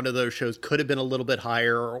either one of those shows could have been a little bit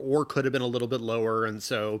higher or could have been a little bit lower, and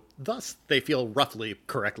so thus they feel roughly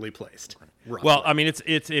correctly placed. Roughly. Well, I mean, it's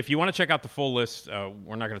if you want to check out the full list,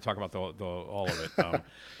 we're not going to talk about all of it.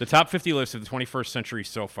 The top 50 list of the 21st century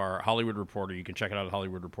so far, Hollywood Reporter. You can check it out at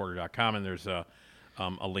HollywoodReporter.com, and there's a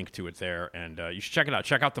link to it there, and you should check it out.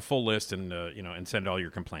 Check out the full list, and and send all your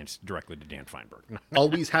complaints directly to Dan Fienberg.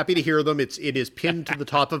 Always happy to hear them. It is pinned to the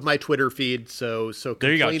top of my Twitter feed, so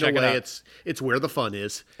there you go. Check away. It out. It's where the fun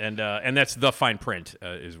is, and that's The Fine Print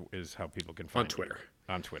is how people can find on Twitter.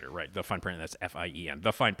 On Twitter, right? The Fine Print. That's FIEN.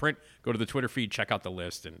 The Fine Print. Go to the Twitter feed. Check out the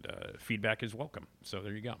list, and feedback is welcome. So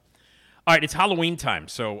there you go. All right, it's Halloween time,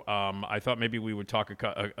 so I thought maybe we would talk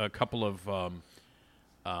a couple of.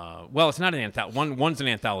 Well, it's not an anthology. One's an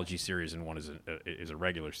anthology series, and one is a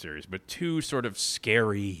regular series. But two sort of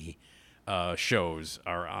scary shows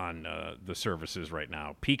are on the services right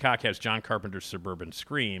now. Peacock has John Carpenter's Suburban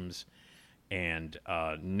Screams, and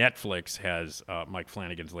Netflix has Mike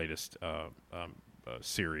Flanagan's latest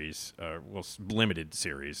series, limited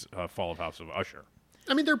series, Fall of House of Usher.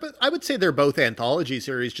 I mean, I would say they're both anthology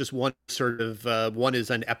series. Just one one is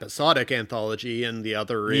an episodic anthology, and the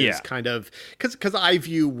other is kind of because I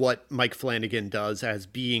view what Mike Flanagan does as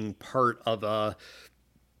being part of a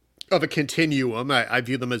continuum. I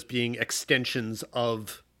view them as being extensions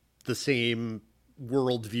of the same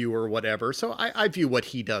worldview or whatever. So I view what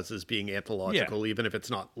he does as being anthological, even if it's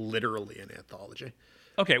not literally an anthology.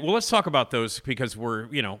 Okay, well, let's talk about those because we're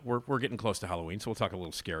getting close to Halloween, so we'll talk a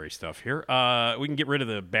little scary stuff here. We can get rid of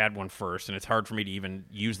the bad one first, and it's hard for me to even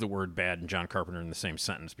use the word bad and John Carpenter in the same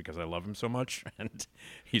sentence because I love him so much, and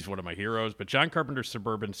he's one of my heroes. But John Carpenter's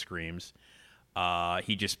Suburban Screams,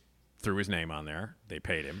 he just threw his name on there. They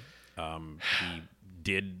paid him. He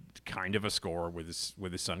did kind of a score with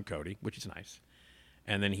his son Cody, which is nice.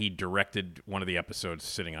 And then he directed one of the episodes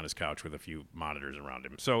sitting on his couch with a few monitors around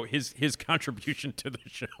him. So his contribution to the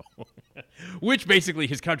show, which basically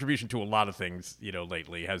his contribution to a lot of things,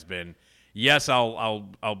 lately has been, yes, I'll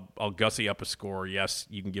gussy up a score. Yes,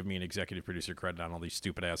 you can give me an executive producer credit on all these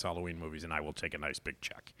stupid ass Halloween movies, and I will take a nice big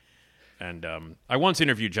check. And I once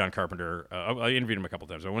interviewed John Carpenter. I interviewed him a couple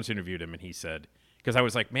times. I once interviewed him, and he said, because I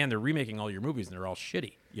was like, man, they're remaking all your movies, and they're all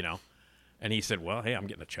shitty, And he said, well, hey, I'm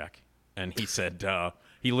getting a check. And he said,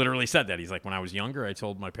 he literally said that. He's like, when I was younger, I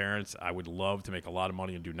told my parents I would love to make a lot of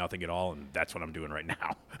money and do nothing at all, and that's what I'm doing right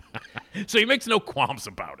now. So he makes no qualms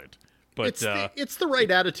about it. But it's the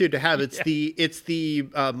right attitude to have. It's the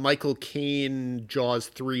Michael Caine Jaws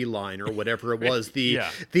 3 line or whatever it was. The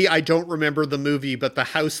I don't remember the movie, but the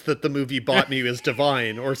house that the movie bought me is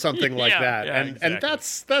divine or something like that. And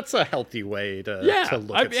that's a healthy way to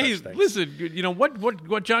look at such things. Listen,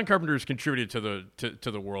 what John Carpenter has contributed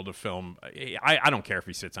to the world of film. I don't care if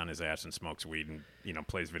he sits on his ass and smokes weed and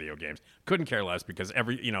plays video games. Couldn't care less because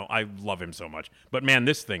I love him so much. But man,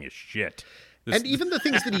 this thing is shit. And even the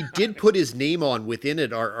things that he did put his name on within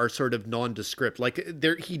it are sort of nondescript. Like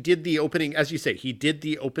he did the opening, as you say, he did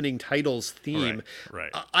the opening titles theme.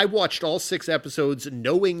 Right. I watched all 6 episodes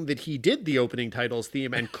knowing that he did the opening titles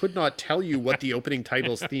theme and could not tell you what the opening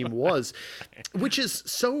titles theme was, which is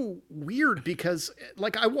so weird because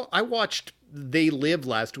like I watched They Live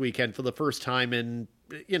last weekend for the first time in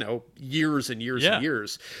years and years and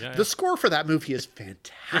years. Yeah. The score for that movie is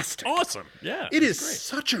fantastic. It's awesome. Yeah. It is great.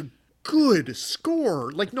 Such a good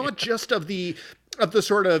score, like not just of the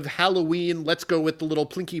sort of Halloween, let's go with the little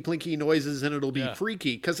plinky noises and it'll be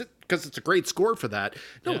freaky because it's a great score for that.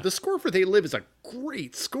 No, the score for They Live is a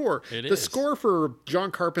great score. The score for John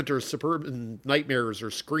Carpenter's Suburban Nightmares or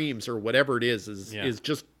Screams or whatever it is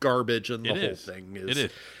just garbage, and the whole thing is.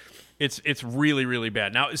 It is. It's really, really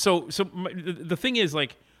bad. Now, so the thing is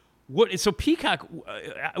like, what? So Peacock,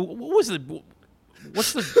 what's the?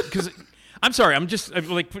 Because I'm sorry, I'm just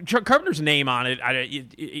like Carpenter's name on it.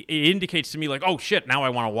 It indicates to me like, oh shit, now I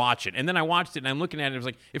want to watch it. And then I watched it, and I'm looking at it. And it was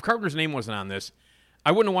like, if Carpenter's name wasn't on this,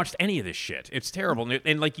 I wouldn't have watched any of this shit. It's terrible.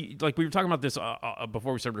 And like we were talking about this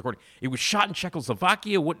before we started recording. It was shot in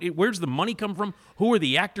Czechoslovakia. Where's the money come from? Who are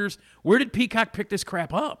the actors? Where did Peacock pick this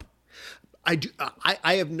crap up?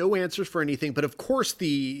 I have no answers for anything, but of course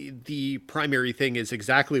the primary thing is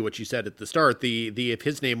exactly what you said at the start. The if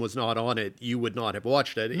his name was not on it, you would not have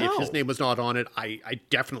watched it. No. If his name was not on it, I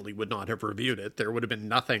definitely would not have reviewed it. There would have been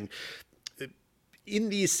nothing. In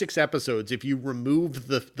these 6 episodes, if you remove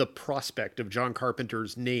the prospect of John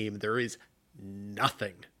Carpenter's name, there is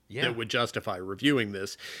nothing that would justify reviewing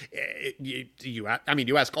this. You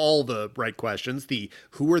ask all the right questions.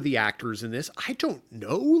 Who are the actors in this? I don't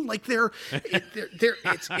know. Like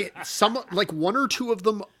it's some, like 1 or 2 of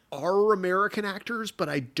them are American actors, but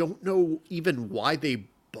I don't know even why they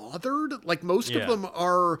bothered. Like most of them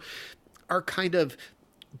are kind of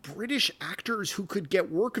British actors who could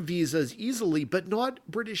get work visas easily, but not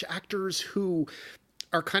British actors who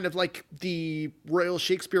are kind of like the Royal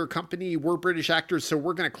Shakespeare Company. We're British actors, so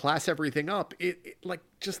we're going to class everything up.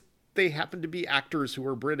 They happen to be actors who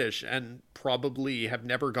are British and probably have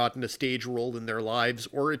never gotten a stage role in their lives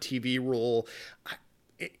or a TV role.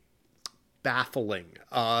 Baffling.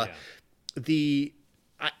 I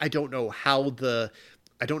don't know how the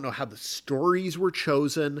stories were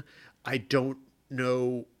chosen. I don't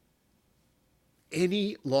know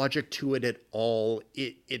any logic to it at all.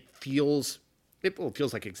 It feels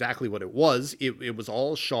like exactly what it was. It was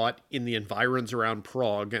all shot in the environs around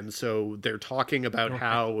Prague, and so they're talking about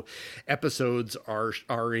how episodes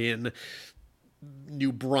are in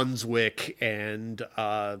New Brunswick and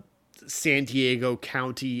San Diego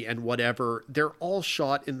County and whatever. They're all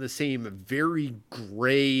shot in the same very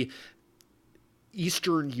gray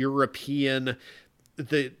Eastern European.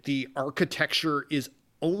 The architecture is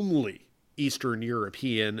only Eastern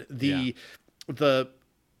European. The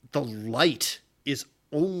light is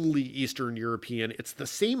only Eastern European. It's the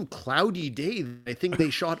same cloudy day that I think they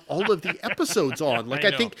shot all of the episodes on. Like I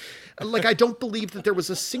don't believe that there was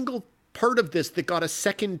a single part of this that got a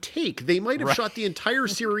second take. They might have shot the entire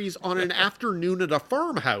series on an afternoon at a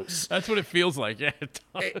farmhouse. That's what it feels like. Yeah.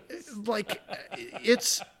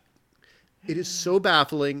 It is so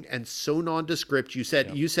baffling and so nondescript. You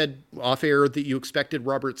said off air that you expected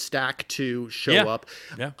Robert Stack to show up.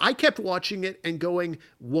 Yeah. I kept watching it and going,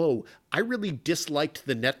 whoa, I really disliked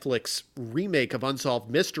the Netflix remake of Unsolved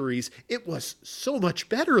Mysteries. It was so much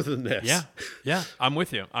better than this. Yeah, I'm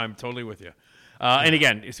with you. I'm totally with you. And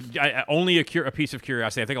again, it's only a piece of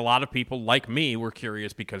curiosity. I think a lot of people, like me, were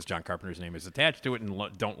curious because John Carpenter's name is attached to it, and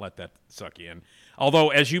don't let that suck you in. Although,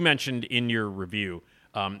 as you mentioned in your review,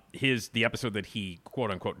 the episode that he quote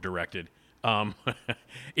unquote directed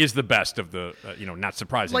is the best of the not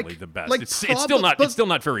surprisingly the best. It's still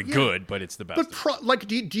not very good, but it's the best. But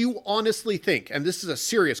do you honestly think, and this is a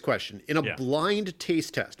serious question, in a blind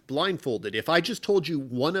taste test, blindfolded, if I just told you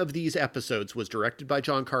one of these episodes was directed by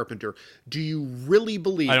John Carpenter, do you really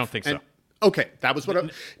believe? I don't think so. Okay, that was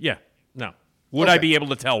what. No. Would I be able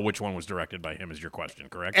to tell which one was directed by him? Is your question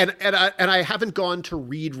correct? And I haven't gone to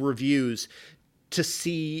read reviews to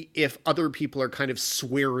see if other people are kind of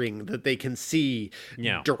swearing that they can see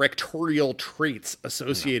directorial traits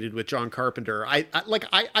associated with John Carpenter. I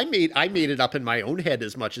made it up in my own head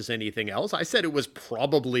as much as anything else. I said it was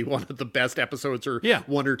probably one of the best episodes or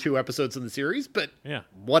one or two episodes in the series, but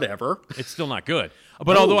whatever. It's still not good.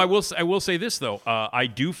 But although I will say this though, I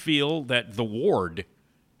do feel that The Ward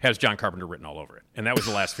has John Carpenter written all over it, and that was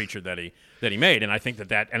the last feature that he made. And I think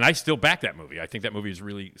that and I still back that movie. I think that movie is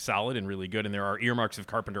really solid and really good, and there are earmarks of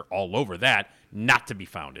Carpenter all over that, not to be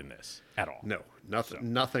found in this at all. No,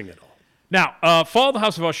 nothing at all. Now, Fall of the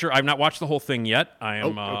House of Usher. I've not watched the whole thing yet. I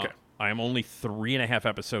am only 3.5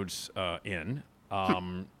 episodes in,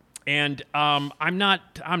 and I'm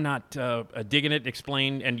not digging it.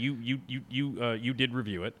 Explain, and you did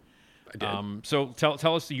review it. I did. So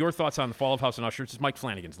tell us your thoughts on The Fall of House of Usher. This is Mike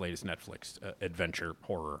Flanagan's latest Netflix adventure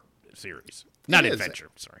horror series. Not adventure,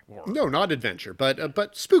 sorry. Horror. No, not adventure,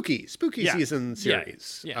 but spooky season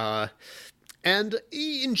series. Yeah. And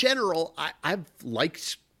in general, I've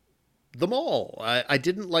liked them all. I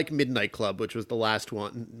didn't like Midnight Club, which was the last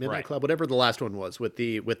one. Midnight Club, whatever the last one was, with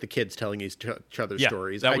the kids telling each other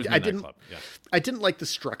stories. That was Midnight Club. Yeah. I didn't like the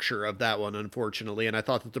structure of that one, unfortunately, and I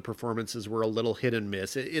thought that the performances were a little hit and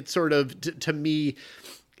miss. It sort of, to me,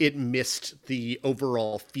 it missed the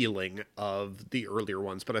overall feeling of the earlier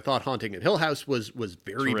ones. But I thought Haunting at Hill House was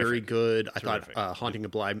very, very good. Terrific. I thought Haunting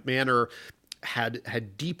of Bly Manor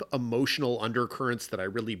had deep emotional undercurrents that I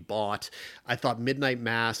really bought. I thought Midnight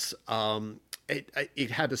Mass,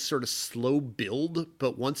 it had a sort of slow build,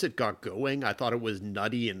 but once it got going, I thought it was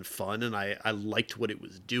nutty and fun, and I liked what it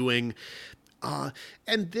was doing.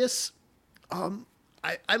 And this,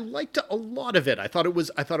 I liked a lot of it. I thought it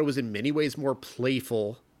was in many ways more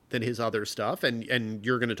playful than his other stuff, and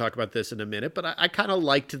you're going to talk about this in a minute, but I kind of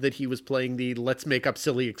liked that he was playing the let's make up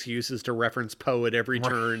silly excuses to reference Poe at every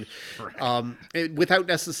turn, without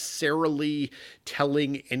necessarily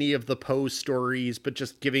telling any of the Poe stories, but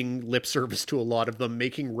just giving lip service to a lot of them,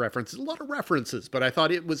 making a lot of references, but I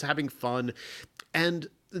thought it was having fun. And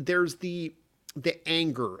there's the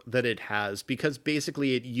anger that it has, because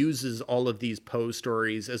basically it uses all of these Poe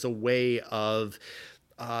stories as a way of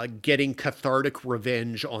getting cathartic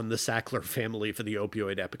revenge on the Sackler family for the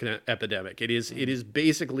opioid epidemic. It is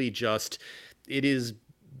basically just, it is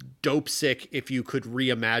dope sick if you could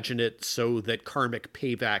reimagine it so that karmic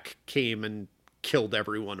payback came and killed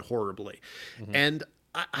everyone horribly. Mm-hmm. And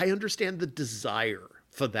I understand the desire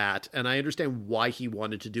for that, and I understand why he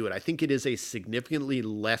wanted to do it. I think it is a significantly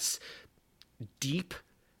less deep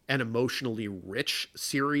and emotionally rich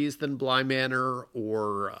series than Bly Manor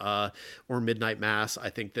or Midnight Mass. I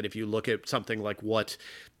think that if you look at something like what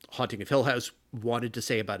Haunting of Hill House wanted to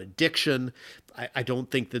say about addiction, I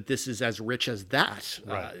don't think that this is as rich as that.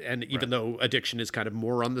 And even though addiction is kind of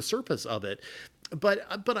more on the surface of it, but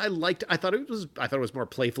I thought it was more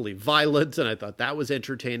playfully violent, and I thought that was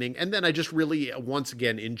entertaining. And then I just really, once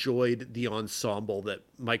again, enjoyed the ensemble that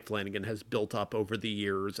Mike Flanagan has built up over the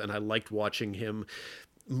years. And I liked watching him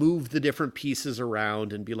move the different pieces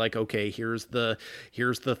around and be like, okay, here's the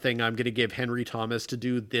thing I'm going to give Henry Thomas to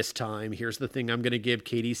do this time. Here's the thing I'm going to give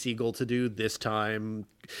Katie Siegel to do this time.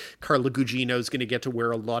 Carla Gugino's going to get to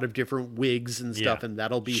wear a lot of different wigs and stuff, and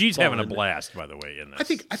that'll be She's fun. having a blast, by the way, in this.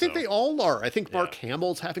 I think they all are. I think Mark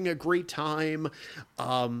Hamill's having a great time.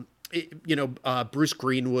 Bruce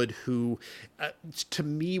Greenwood, who, to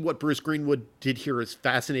me, what Bruce Greenwood did here is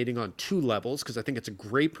fascinating on two levels, because I think it's a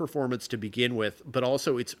great performance to begin with, but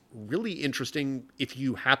also it's really interesting if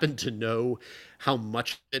you happen to know how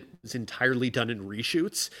much it was entirely done in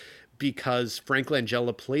reshoots, because Frank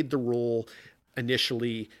Langella played the role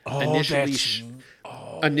initially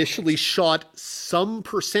shot some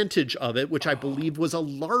percentage of it, which I believe was a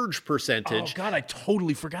large percentage. Oh, God, I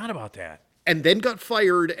totally forgot about that. and then got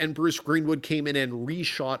fired, and Bruce Greenwood came in and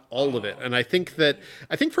reshot all of it. And I think Frank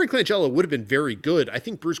Langella would have been very good. I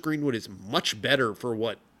think Bruce Greenwood is much better for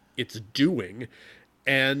what it's doing.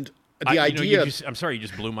 And the idea... I'm sorry, you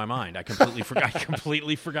just blew my mind. I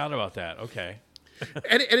completely forgot about that. Okay.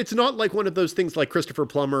 And it's not like one of those things like Christopher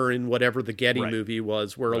Plummer in whatever the Getty Right. movie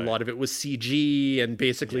was, where a lot of it was CG, and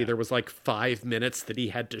basically there was like 5 minutes that he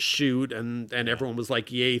had to shoot, and everyone was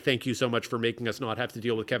like, yay, thank you so much for making us not have to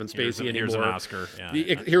deal with Kevin Spacey anymore. Here's an Oscar. Yeah.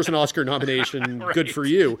 Here's an Oscar nomination. Right. Good for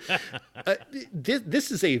you.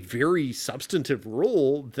 This is a very substantive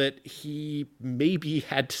role that he maybe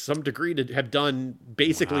had to some degree to have done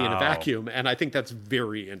basically in a vacuum, and I think that's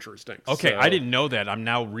very interesting. Okay, So- I didn't know that. I'm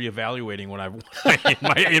now reevaluating what I've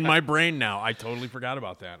in my brain now. I totally forgot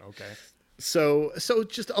about that. Okay. So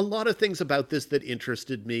just a lot of things about this that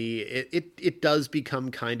interested me. It does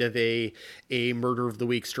become kind of a murder of the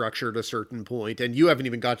week structure at a certain point, and you haven't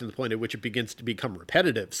even got to the point at which it begins to become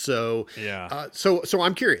repetitive. So yeah. So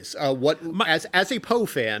I'm curious. As a Poe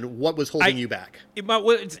fan, what was holding you back? It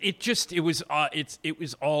was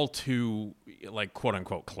all too like quote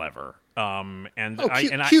unquote clever. Cutesy,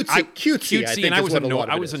 I think, and I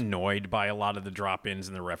was annoyed by a lot of the drop-ins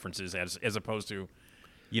and the references as opposed to,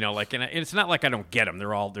 and it's not like I don't get them.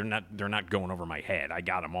 They're not going over my head. I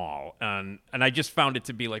got them all, and I just found it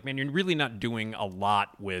to be like, man, you're really not doing a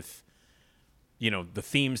lot with, the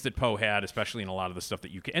themes that Poe had, especially in a lot of the stuff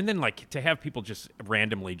that you can, and then like to have people just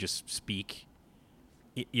randomly just speak,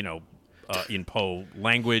 in Poe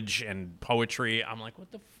language and poetry. I'm like, what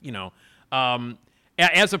the,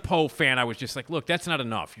 As a Poe fan, I was just like, look, that's not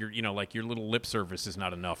enough. Your little lip service is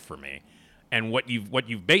not enough for me. And what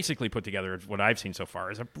you've basically put together, what I've seen so far,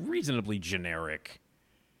 is a reasonably generic,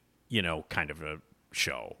 kind of a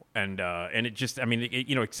show. And it just,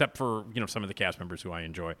 except for, some of the cast members who I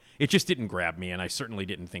enjoy, it just didn't grab me. And I certainly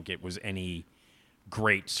didn't think it was any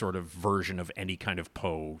great sort of version of any kind of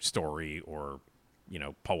Poe story or,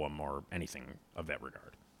 poem or anything of that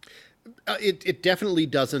regard. It definitely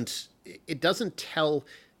doesn't. It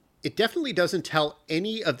definitely doesn't tell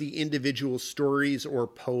any of the individual stories or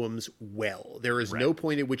poems well. There is no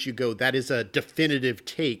point at which you go, that is a definitive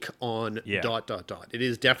take on ... It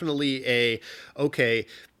is definitely okay,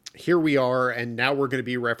 here we are, and now we're going to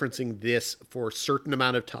be referencing this for a certain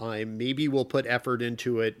amount of time. Maybe we'll put effort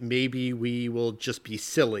into it. Maybe we will just be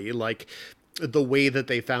silly, like the way that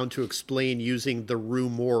they found to explain using the Rue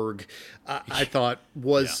Morgue, I thought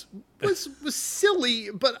was silly,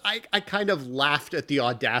 but I kind of laughed at the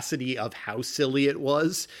audacity of how silly it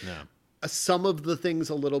was. Yeah. Some of the things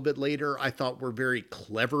a little bit later I thought were very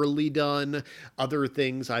cleverly done. Other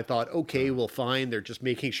things I thought, okay, well, fine. They're just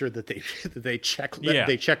making sure that they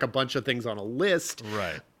check a bunch of things on a list.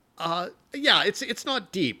 Right. It's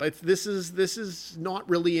not deep. This is not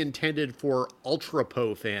really intended for ultra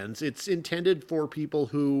Poe fans. It's intended for people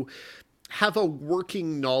who have a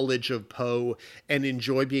working knowledge of Poe and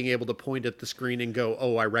enjoy being able to point at the screen and go,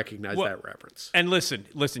 oh, I recognize that reference. And listen,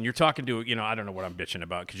 you're talking to, I don't know what I'm bitching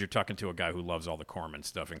about, because you're talking to a guy who loves all the Corman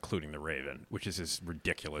stuff, including The Raven, which is as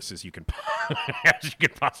ridiculous as you can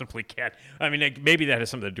possibly get. I mean, maybe that has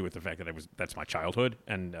something to do with the fact that that's my childhood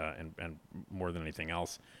and more than anything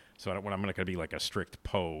else. So I'm not going to be like a strict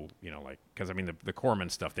Poe, because the Corman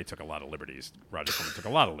stuff, they took a lot of liberties. Roger Corman took a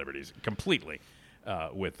lot of liberties completely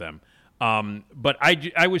with them. But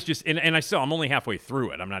I was just, and I'm only halfway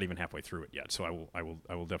through it. I'm not even halfway through it yet. So I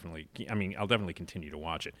will definitely, I'll definitely continue to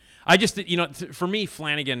watch it. I just, for me,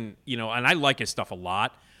 Flanagan, and I like his stuff a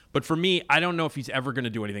lot, but for me, I don't know if he's ever going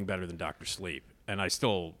to do anything better than Dr. Sleep. And I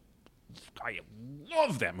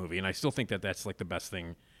love that movie. And I still think that that's like the best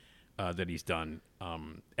thing that he's done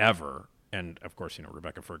ever. And of course,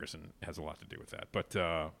 Rebecca Ferguson has a lot to do with that.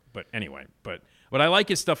 But anyway, but I like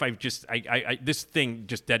his stuff. This thing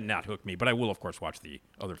just did not hook me. But I will, of course, watch the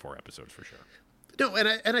other 4 episodes for sure. No,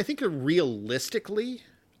 and I think realistically,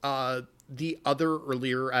 the other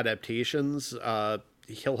earlier adaptations,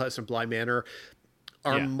 Hill House and Bly Manor,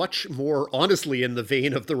 are much more honestly in the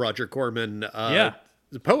vein of the Roger Corman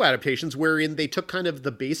the Poe adaptations, wherein they took kind of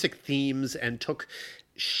the basic themes and took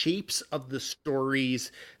shapes of the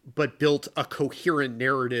stories, but built a coherent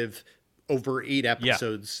narrative over 8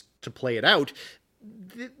 episodes to play it out.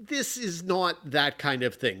 This is not that kind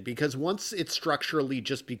of thing, because once it structurally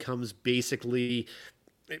just becomes basically,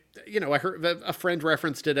 I heard a friend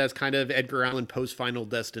referenced it as kind of Edgar Allan Poe's Final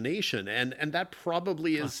Destination, and that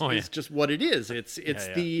probably is just what it is. It's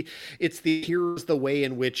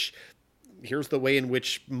here's the way in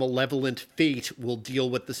which malevolent fate will deal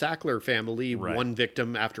with the Sackler family, one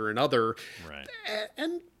victim after another. Right.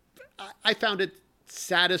 And I found it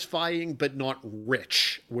satisfying but not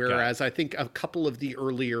rich. Whereas I think a couple of the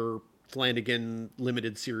earlier Flanagan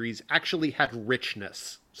limited series actually had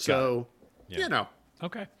richness. So,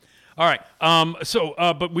 Okay. All right.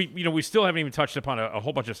 But we still haven't even touched upon a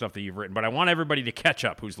whole bunch of stuff that you've written, but I want everybody to catch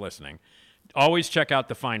up who's listening. Always check out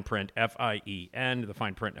The Fine Print, FIEN, The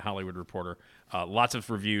Fine Print, Hollywood Reporter. Lots of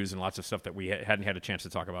reviews and lots of stuff that we hadn't had a chance to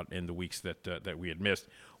talk about in the weeks that we had missed.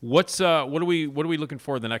 What are we looking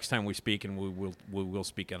for the next time we speak? And we will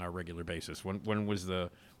speak on our regular basis. When was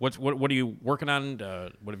what are you working on?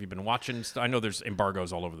 What have you been watching? I know there's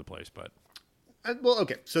embargoes all over the place, but. Well,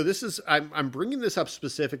 okay. So I'm bringing this up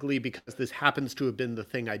specifically because this happens to have been the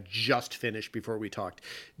thing I just finished before we talked.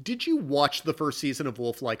 Did you watch the first season of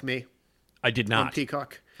Wolf Like Me? I did not. On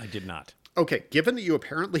Peacock? I did not. Okay, given that you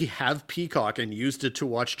apparently have Peacock and used it to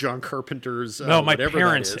watch John Carpenter's no, my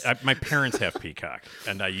parents have Peacock,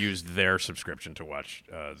 and I used their subscription to watch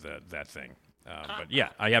that thing. But yeah,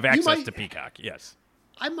 I have access to Peacock. Yes.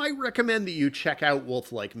 I might recommend that you check out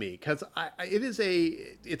Wolf Like Me because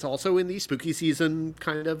it's also in the spooky season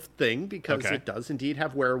kind of thing because it does indeed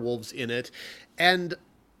have werewolves in it. And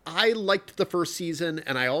I liked the first season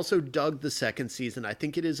and I also dug the second season. I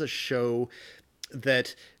think it is a show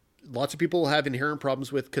that lots of people have inherent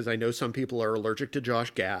problems with because I know some people are allergic to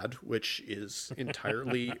Josh Gad, which is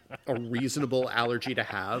entirely a reasonable allergy to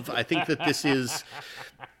have. I think this is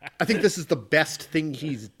the best thing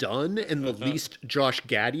he's done and the least Josh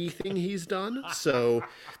Gad-y thing he's done. So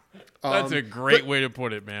that's a great way to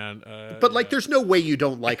put it, man. There's no way you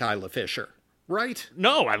don't like Isla Fisher. Right?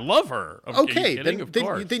 No, I love her. Okay,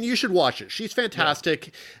 then you should watch it. She's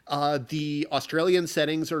fantastic. Yeah. The Australian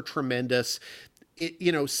settings are tremendous.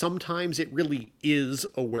 Sometimes it really is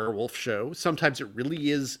a werewolf show. Sometimes it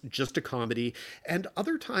really is just a comedy. And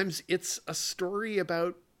other times it's a story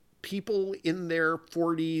about people in their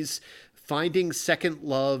 40s finding second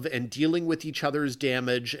love and dealing with each other's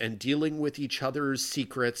damage and dealing with each other's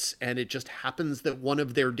secrets. And it just happens that one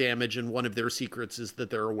of their damage and one of their secrets is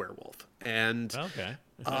that they're a werewolf. And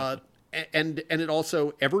and it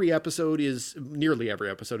also, nearly every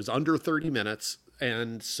episode is under 30 minutes.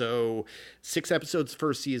 And so 6 episodes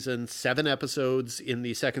first season, 7 episodes in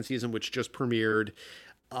the second season, which just premiered.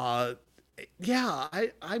 I'm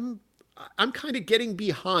kind of getting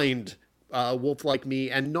behind Wolf Like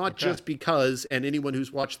Me, and not just because, and anyone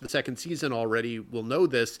who's watched the second season already will know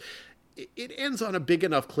this, it ends on a big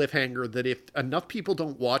enough cliffhanger that if enough people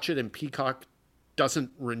don't watch it and Peacock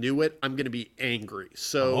doesn't renew it, I'm going to be angry.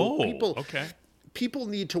 So people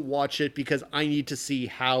need to watch it because I need to see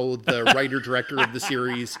how the writer-director of the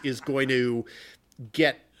series is going to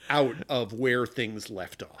get out of where things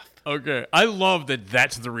left off. Okay. I love that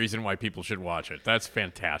that's the reason why people should watch it. That's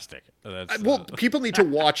fantastic. People need to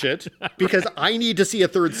watch it because I need to see a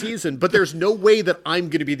third season, but there's no way that I'm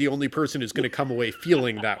going to be the only person who's going to come away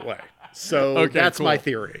feeling that way. So that's my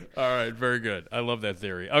theory. All right. Very good. I love that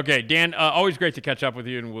theory. Okay, Dan, always great to catch up with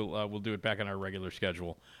you, and we'll do it back on our regular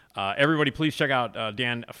schedule. Everybody, please check out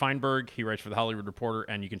Dan Fienberg. He writes for the Hollywood Reporter,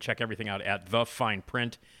 and you can check everything out at The Fine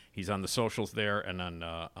Print. He's on the socials there and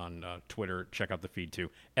on Twitter. Check out the feed too.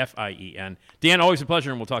 FIEN. Dan, always a pleasure,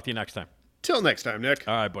 and we'll talk to you next time. Till next time, Nick.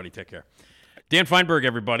 All right, buddy. Take care. Dan Fienberg,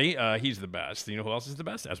 everybody. He's the best. You know who else is the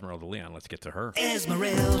best? Esmeralda Leon. Let's get to her.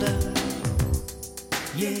 Esmeralda.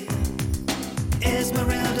 Yeah.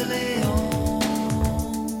 Esmeralda Leon.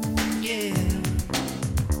 Yeah.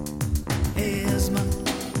 Esma.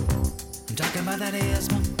 I'm talking about that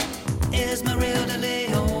Esma. Esmeralda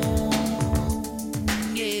Leon.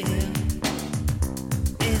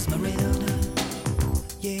 Esmeralda,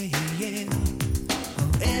 yeah, yeah.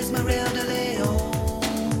 Oh, Esmeralda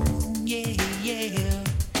Leon, yeah.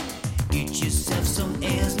 Get yourself some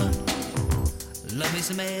Esma. Love me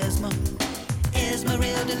some Esma.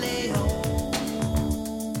 Esmeralda Leon,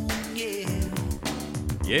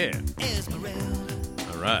 yeah. Esmeralda.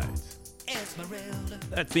 All right. Esmeralda.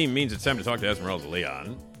 That theme means it's time to talk to Esmeralda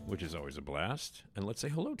Leon, which is always a blast. And let's say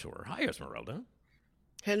hello to her. Hi, Esmeralda.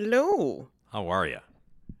 Hello. How are you?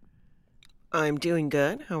 I'm doing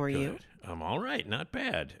good. How are you? I'm all right. Not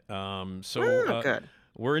bad. Good.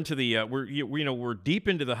 We're into the we're deep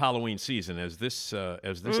into the Halloween season as this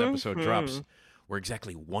episode drops. We're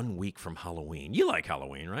exactly 1 week from Halloween. You like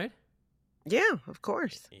Halloween, right? Yeah, of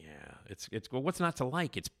course. Yeah, it's well, what's not to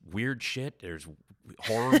like? It's weird shit. There's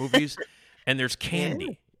horror movies, and there's candy.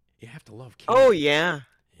 Yeah. You have to love candy. Oh yeah.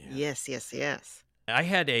 Yes. I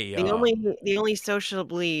had a the only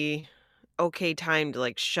sociably okay time to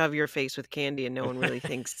like shove your face with candy and no one really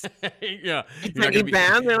thinks Yeah. it's any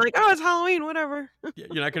bad. They're like, oh, it's Halloween, whatever. You're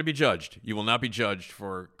not going to be judged. You will not be judged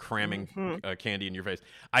for cramming candy in your face.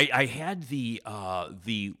 I had the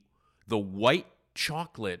white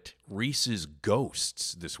chocolate Reese's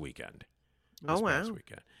Ghosts this weekend. This past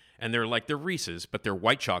weekend. And they're Reese's, but they're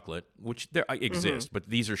white chocolate, which exist, but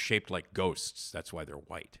these are shaped like ghosts. That's why they're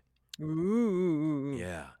white. Ooh.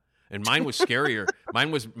 Yeah. And mine was scarier.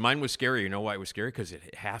 mine was scarier. You know why it was scary? Because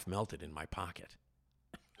it half melted in my pocket.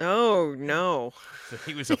 Oh, no. So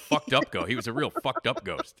he was a fucked up ghost. He was a real fucked up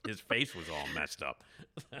ghost. His face was all messed up.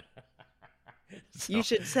 You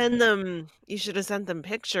should send them. You should have sent them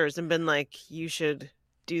pictures and been like, you should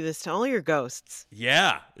do this to all your ghosts.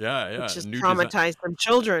 Yeah. It's just traumatize some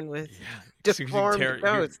children with deformed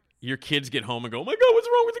ghosts. Your kids get home and go, oh my God, what's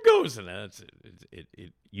wrong with the ghost? And that's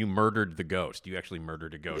it. You murdered the ghost. You actually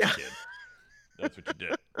murdered a ghost kid. That's what you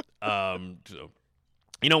did. So,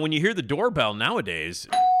 when you hear the doorbell nowadays.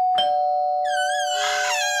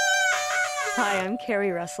 Hi, I'm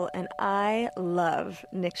Carrie Russell, and I love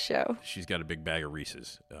Nick's show. She's got a big bag of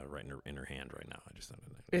Reese's right in her hand right now. I just thought of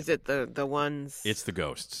that. Is it the ones? It's the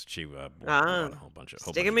ghosts. She bought a whole bunch of.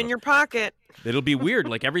 Stick them in your pocket. It'll be weird.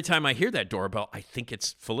 Like every time I hear that doorbell, I think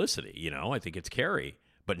it's Felicity. I think it's Carrie.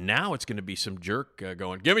 But now it's going to be some jerk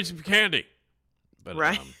going, "Give me some candy." But,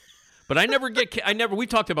 right. But I never get. We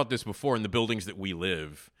talked about this before in the buildings that we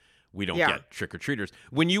live. We don't get trick-or-treaters.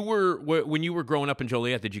 When you were growing up in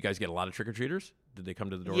Joliet, did you guys get a lot of trick-or-treaters? Did they come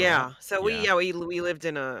to the door? Yeah. So we lived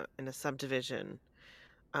in a subdivision,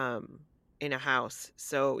 in a house.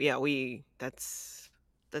 So yeah, that's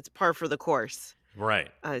par for the course. Right.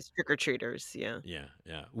 As trick-or-treaters. Yeah.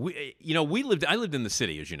 Yeah. I lived in the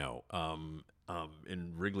city, as you know,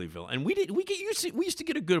 in Wrigleyville, and we used to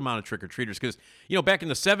get a good amount of trick-or-treaters because back in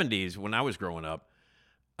the 70s when I was growing up.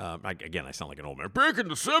 I sound like an old man. Back in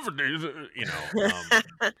the 70s,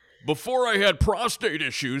 before I had prostate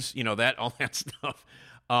issues, all that stuff.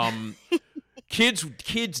 Kids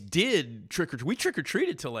did we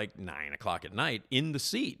trick-or-treated till like 9:00 at night in the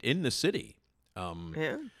city.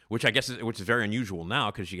 Which I guess which is very unusual now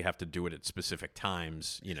because you have to do it at specific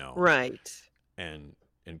times, Right. And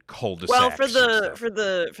cul-de-sacs. Well, for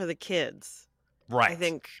the kids.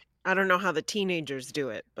 Right. I don't know how the teenagers do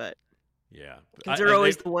it, but yeah, they were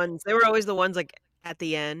always the ones like at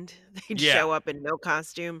the end. They'd show up in no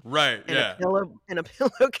costume, right? And a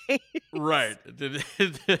pillowcase, right? The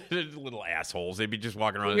little assholes. They'd be just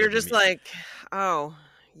walking around. You're just like, oh,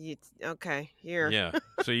 okay, here. Yeah.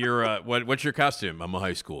 So you're what's your costume? I'm a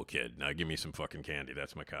high school kid. Now give me some fucking candy.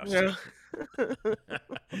 That's my costume. Yeah.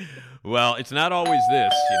 Well, it's not always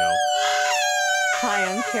this, Hi,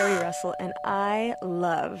 I'm Carrie Russell, and I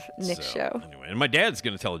love Nick's show. Anyway, and my dad's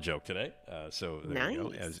going to tell a joke today. So there nice. we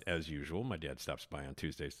go. As usual, my dad stops by on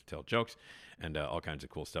Tuesdays to tell jokes and all kinds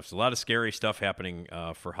of cool stuff. So a lot of scary stuff happening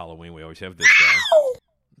for Halloween. We always have this guy.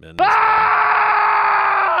 And this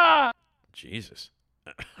guy. Jesus.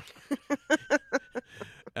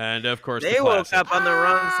 And of course, they woke up on the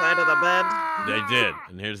wrong side of the bed. They did.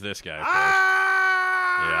 And here's this guy, of course.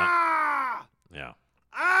 Yeah.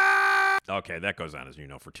 Okay, that goes on, as you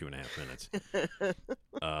know, for 2.5 minutes.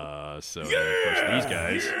 So, of course, these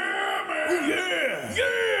guys.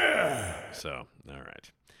 Yeah! So, all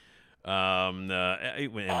right. And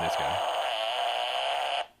this guy.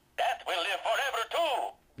 That will live forever,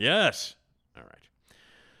 too. Yes. All right.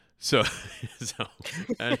 So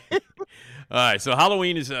all right. So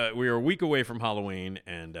Halloween is we are a week away from Halloween,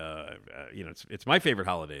 and it's my favorite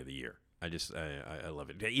holiday of the year. I love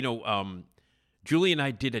it. Julie and I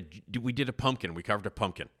did a pumpkin. We carved a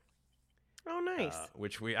pumpkin. Oh, nice.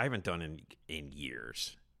 Which I haven't done in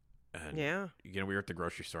years. And, yeah. We were at the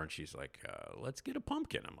grocery store, and she's like, "Let's get a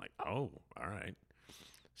pumpkin." I'm like, "Oh, all right."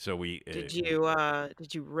 So we did you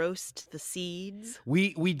roast the seeds?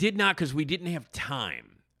 We did not because we didn't have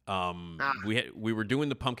time. We were doing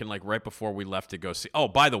the pumpkin like right before we left to go see. Oh,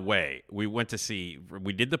 by the way, we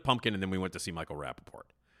did the pumpkin and then we went to see Michael Rappaport.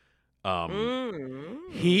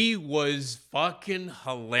 He was fucking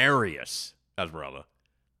hilarious, Esmeralda.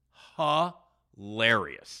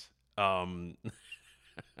 Hilarious.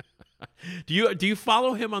 Do you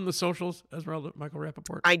follow him on the socials, Esmeralda, Michael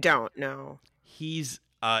Rappaport? I don't know. He's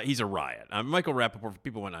a riot. Michael Rappaport, for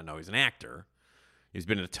people who don't know, he's an actor. He's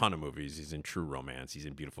been in a ton of movies. He's in True Romance. He's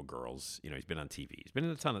in Beautiful Girls. He's been on TV. He's been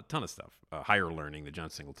in a ton of stuff. Higher Learning, the John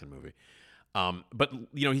Singleton movie. But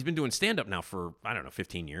he's been doing stand up now for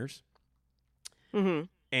 15 years. Mm-hmm.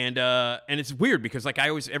 And it's weird because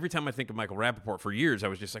every time I think of Michael Rappaport for years, I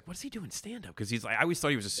was just like, what is he doing stand up? Because I always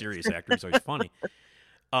thought he was a serious actor. He's always funny.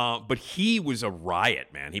 But he was a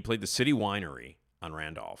riot, man. He played the City Winery on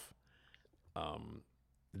Randolph.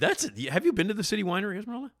 Have you been to the City Winery,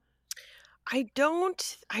 Esmeralda? I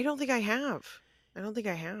don't think I have.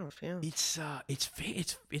 Yeah. It's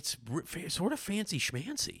sort of fancy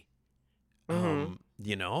schmancy.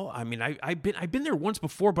 You know, I mean, I've been there once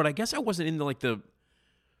before, but I guess I wasn't in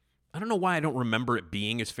I don't know why I don't remember it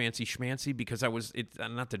being as fancy schmancy, because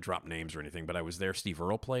not to drop names or anything, but I was there. Steve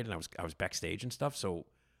Earle played, and I was backstage and stuff. So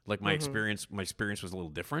like my experience was a little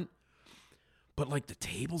different. But like the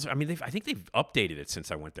tables, I mean, I think they've updated it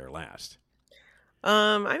since I went there last.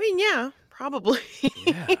 I mean, yeah, probably.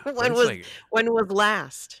 Yeah. when was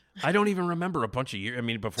last? I don't even remember a bunch of years. I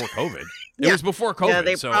mean, before COVID. It was before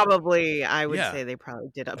COVID. Yeah, I would say they probably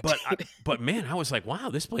did update it. But man, I was like, wow,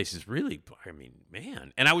 this place is really, I mean,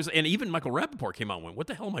 man. And even Michael Rappaport came out and went, what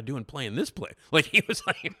the hell am I doing playing this play? Like, he was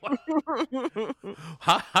like,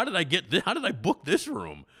 how did I book this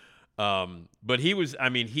room? But he was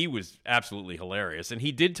absolutely hilarious. And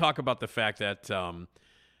he did talk about the fact that,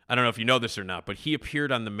 I don't know if you know this or not, but he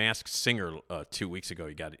appeared on The Masked Singer 2 weeks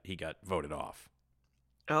ago. He got voted off.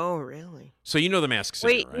 Oh, really? So you know The Masked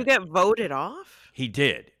Singer, Wait, right? you got voted off? He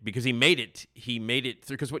did, because he made it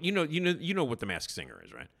through, because what you know what The Masked Singer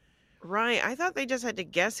is, right? Right. I thought they just had to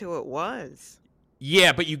guess who it was.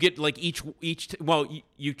 Yeah, but you get like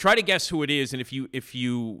you try to guess who it is, and if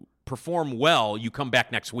you perform well, you come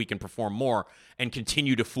back next week and perform more and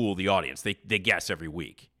continue to fool the audience. They guess every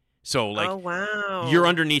week. So like, oh, wow. You're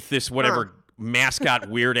underneath this whatever mascot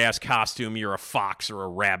weird ass costume. You're a fox or a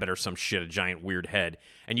rabbit or some shit, a giant weird head,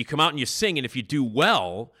 and you come out and you sing. And if you do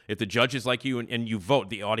well, if the judges like you and you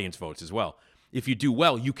vote, the audience votes as well. If you do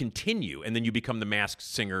well, you continue, and then you become the Masked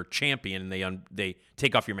Singer champion, and they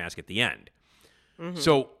take off your mask at the end. Mm-hmm.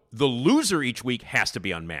 So the loser each week has to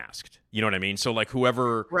be unmasked. You know what I mean? So like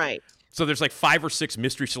whoever, right? So there's like 5 or 6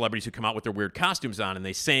 mystery celebrities who come out with their weird costumes on, and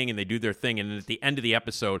they sing and they do their thing. And then at the end of the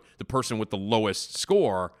episode, the person with the lowest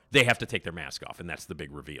score, they have to take their mask off, and that's the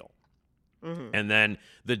big reveal. Mm-hmm. And then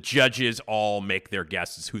the judges all make their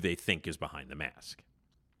guesses who they think is behind the mask.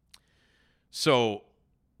 So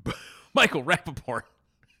Michael Rappaport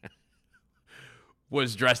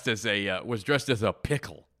was dressed as a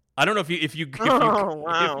pickle. I don't know if you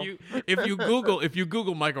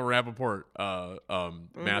Google Michael Rappaport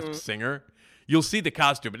Masked Singer, you'll see the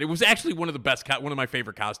costume. And it was actually one of my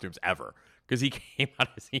favorite costumes ever, because he came out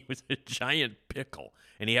as he was a giant pickle,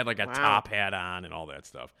 and he had like a top hat on and all that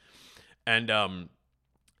stuff. And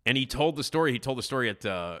he told the story. He told the story at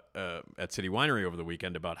City Winery over the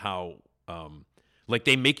weekend about how like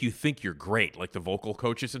they make you think you're great, like the vocal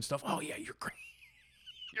coaches and stuff. Oh yeah, you're great.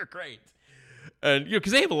 You're great. And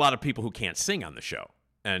because they have a lot of people who can't sing on the show,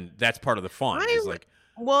 and that's part of the fun.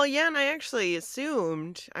 Well, yeah, and I actually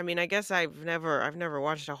assumed. I mean, I guess I've never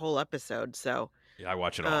watched a whole episode, so yeah, I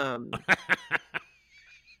watch it all.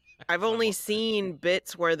 I've only seen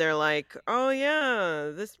bits where they're like, "Oh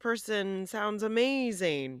yeah, this person sounds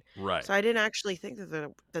amazing." Right. So I didn't actually think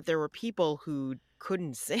that there were people who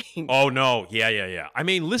couldn't sing. Oh no, yeah. I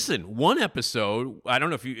mean, listen, one episode. I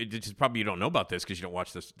don't know if you don't know about this because you don't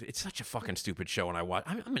watch this. It's such a fucking stupid show, and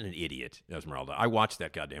I'm an idiot, Esmeralda. I watch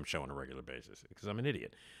that goddamn show on a regular basis because I'm an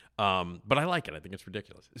idiot. But I like it. I think it's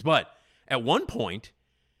ridiculous. But at one point,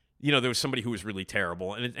 there was somebody who was really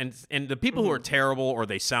terrible, and the people who are terrible or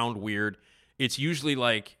they sound weird, it's usually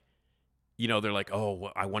like, they're like, oh,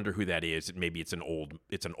 well, I wonder who that is. Maybe it's an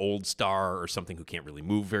old star or something who can't really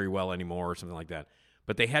move very well anymore or something like that.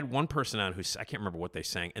 But they had one person on who, I can't remember what they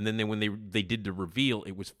sang, and then when they did the reveal,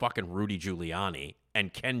 it was fucking Rudy Giuliani,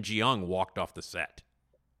 and Ken Jeong walked off the set.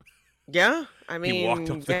 Yeah, I mean, he walked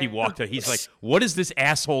off. He's like, what is this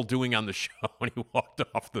asshole doing on the show? And he walked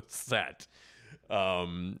off the set.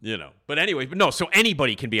 But anyway, so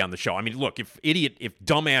anybody can be on the show. I mean, look, if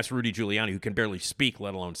dumbass Rudy Giuliani, who can barely speak,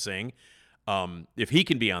 let alone sing, if he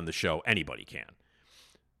can be on the show, anybody can.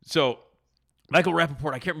 So Michael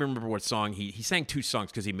Rappaport, I can't remember what song he sang 2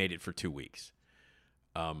 songs because he made it for 2 weeks.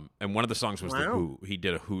 And one of the songs was The Who. He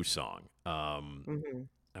did a Who song.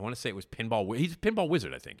 I want to say it was Pinball. He's Pinball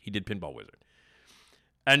Wizard, I think. He did Pinball Wizard.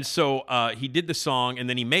 And so he did the song, and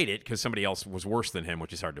then he made it because somebody else was worse than him,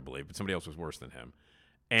 which is hard to believe, but somebody else was worse than him.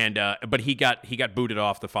 And but he got booted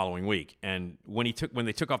off the following week. And when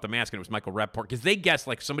they took off the mask, and it was Michael Rappaport, because they guessed,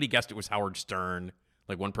 like, somebody guessed it was Howard Stern.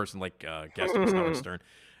 Like, one person guessed it was Howard Stern.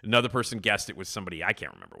 Another person guessed it was somebody, I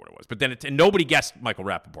can't remember what it was. But then and nobody guessed Michael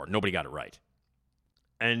Rappaport. Nobody got it right.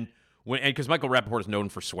 And because Michael Rappaport is known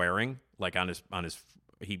for swearing, like on his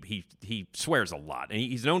he swears a lot, and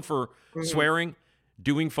he's known for swearing,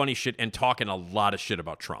 doing funny shit, and talking a lot of shit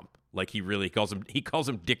about Trump. Like he calls him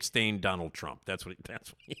Dick Stain Donald Trump. That's what he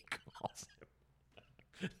calls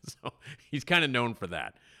him. So he's kind of known for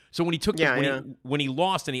that. So when he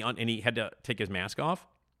lost and he had to take his mask off,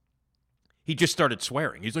 he just started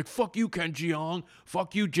swearing. He's like, "Fuck you, Ken Jeong.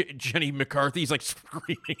 Fuck you, Jenny McCarthy." He's like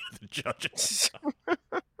screaming at the judges.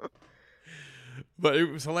 But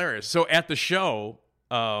it was hilarious. So at the show,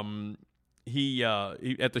 he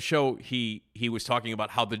was talking about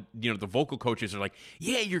how the vocal coaches are like,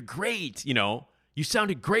 "Yeah, you're great. You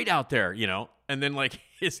sounded great out there. And then like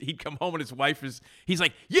he'd come home and his wife he's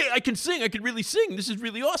like, "Yeah, I can sing. I can really sing. This is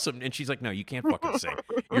really awesome." And she's like, "No, you can't fucking sing.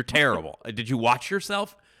 You're terrible. Did you watch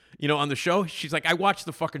yourself? On the show?" She's like, "I watched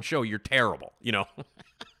the fucking show. You're terrible." He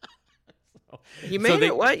made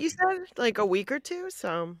it. What you said? Like a week or two.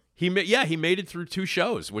 So he made it through 2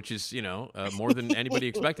 shows, which is more than anybody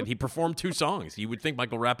expected. He performed 2 songs. You would think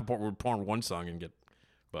Michael Rappaport would perform 1 song and get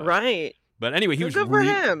right. But anyway, he was good for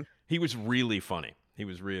him. He was really funny. He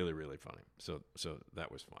was really, really funny. So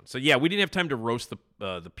that was fun. So yeah, we didn't have time to roast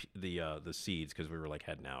the seeds because we were like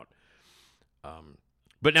heading out.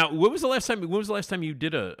 But now, when was the last time you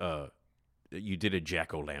did a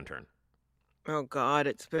jack-o'-lantern? Oh God,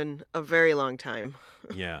 it's been a very long time.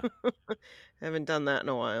 Yeah. Haven't done that in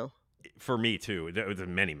a while. For me too. That was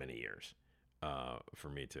many, many years. For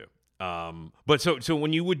me too. But so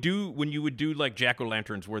when you would do like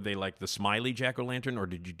jack-o'-lanterns, were they like the smiley jack-o'-lantern, or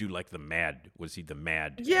did you do like the mad? Was he the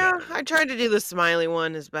mad? Yeah, I tried to do the smiley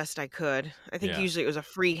one as best I could. I think usually it was a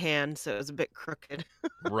free hand, so it was a bit crooked.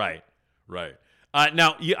 Right.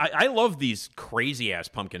 Now, I love these crazy-ass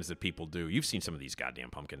pumpkins that people do. You've seen some of these goddamn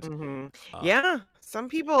pumpkins. Mm-hmm. Yeah, some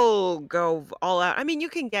people go all out. I mean, you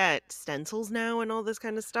can get stencils now and all this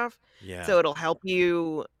kind of stuff. Yeah. So it'll help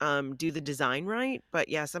you do the design right. But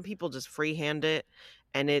yeah, some people just freehand it,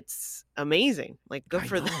 and it's amazing. Like, good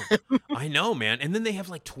for them. I know, man. And then they have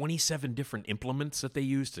like 27 different implements that they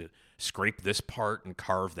use to scrape this part and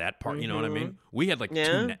carve that part. You know what I mean? We had like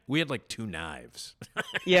two knives.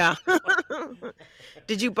 Yeah.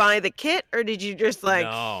 Did you buy the kit, or did you just like,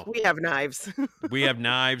 no. We have knives? We have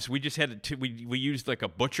knives. We just had we used like a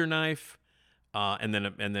butcher knife, and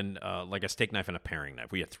then like a steak knife and a paring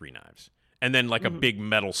knife. We had 3 knives, and then like a big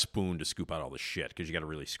metal spoon to scoop out all the shit, because you got to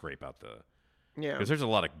really scrape out because there's a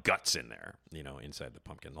lot of guts in there, inside the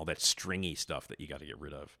pumpkin, all that stringy stuff that you got to get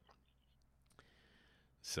rid of.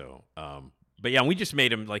 So, but yeah, we just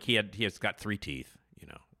made him like he has got 3 teeth,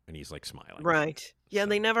 and he's like smiling. Right. Yeah, so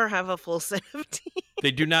they never have a full set of teeth.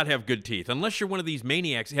 They do not have good teeth, unless you're one of these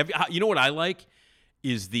maniacs. You know what I like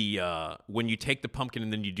is the when you take the pumpkin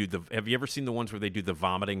and then you do have you ever seen the ones where they do the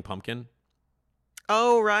vomiting pumpkin?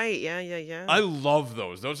 Oh, right. Yeah. I love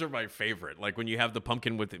those. Those are my favorite. Like when you have the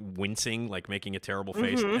pumpkin with it wincing, like making a terrible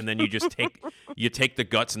face, and then you just take the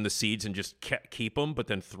guts and the seeds and just keep them, but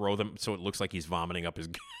then throw them so it looks like he's vomiting up his.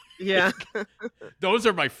 Yeah. Those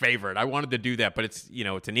are my favorite. I wanted to do that, but it's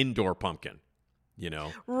it's an indoor pumpkin.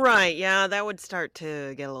 Right, yeah, that would start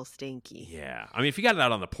to get a little stinky. Yeah, I mean, if you got it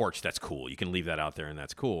out on the porch, that's cool. You can leave that out there, and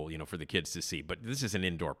that's cool, for the kids to see. But this is an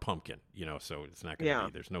indoor pumpkin, so it's not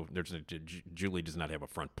going to be. Julie does not have a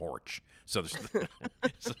front porch, so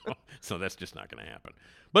so that's just not going to happen.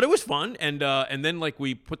 But it was fun, and then like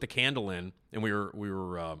we put the candle in, and we were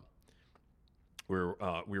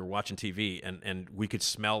watching TV, and we could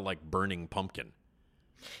smell like burning pumpkin.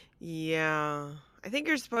 Yeah. I think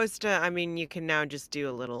you're supposed to, you can now just do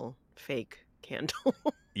a little fake candle.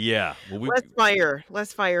 Yeah. Well,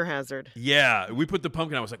 less fire hazard. Yeah. We put the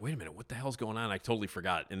pumpkin, I was like, wait a minute, what the hell's going on? I totally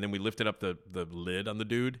forgot. And then we lifted up the lid on the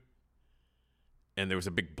dude, and there was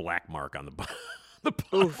a big black mark on the bottom of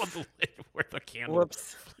the lid where the candle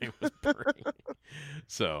flame was burning.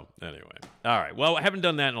 So, anyway. All right. Well, I haven't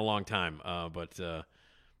done that in a long time, but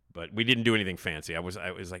we didn't do anything fancy. I was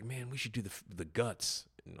like, man, we should do the guts.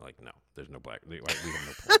 And like, no, there's no black. We have no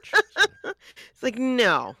porch. So. It's like,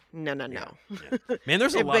 no. Yeah. Man,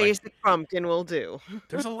 there's a basic pumpkin will do.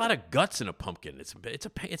 There's a lot of guts in a pumpkin. It's a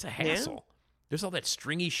hassle. Yeah. There's all that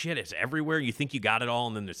stringy shit. It's everywhere. You think you got it all,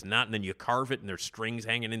 and then it's not. And then you carve it, and there's strings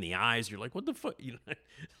hanging in the eyes. You're like, what the fuck?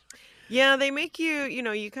 Yeah, they make you.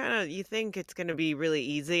 You think it's gonna be really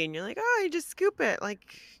easy, and you're like, oh, you just scoop it.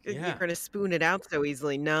 Like you're gonna spoon it out so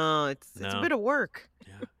easily. No, it's a bit of work.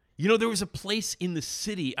 Yeah. There was a place in the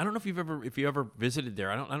city. I don't know if you ever visited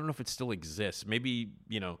there. I don't know if it still exists. Maybe,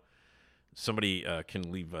 somebody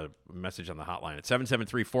can leave a message on the hotline at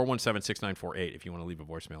 773-417-6948 if you want to leave a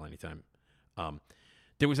voicemail anytime.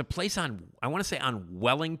 There was a place I want to say on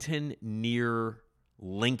Wellington near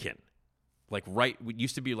Lincoln. Like it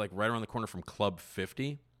used to be like right around the corner from Club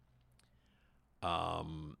 50.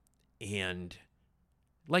 And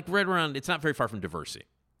like right around, it's not very far from Diversey.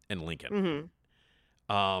 and Lincoln.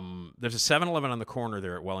 Mm-hmm. There's a 7-Eleven on the corner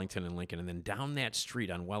there at Wellington and Lincoln, and then down that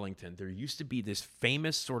street on Wellington, there used to be this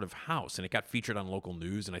famous sort of house, and it got featured on local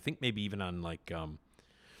news, and I think maybe even on like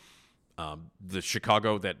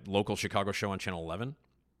that local Chicago show on Channel 11.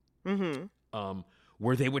 Mm-hmm.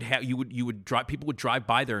 Where they would have people would drive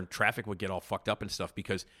by there and traffic would get all fucked up and stuff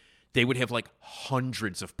because they would have like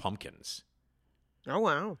hundreds of pumpkins. Oh,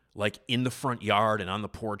 wow. Like in the front yard and on the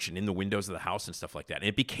porch and in the windows of the house and stuff like that. And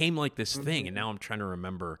it became like this thing. And now I'm trying to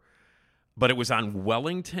remember. But it was on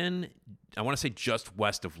Wellington, I want to say just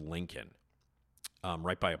west of Lincoln,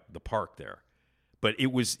 right by the park there. But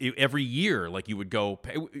every year, like you would go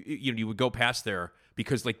past there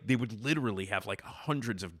because like they would literally have like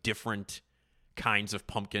hundreds of different kinds of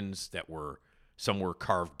pumpkins that some were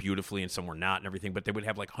carved beautifully and some were not and everything. But they would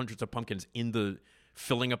have like hundreds of pumpkins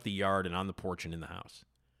filling up the yard and on the porch and in the house.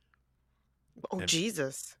 Oh, and,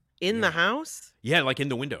 Jesus. In the house? Yeah, like in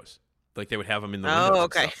the windows. Like they would have them in the windows. Oh,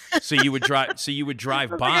 okay. So you would drive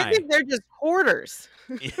by. I think they're just hoarders.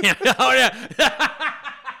 Yeah. Oh, yeah.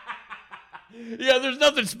 Yeah, there's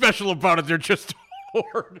nothing special about it. They're just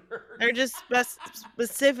hoarders. They're just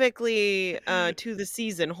specifically to the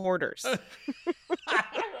season hoarders.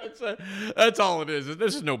 That's all it is.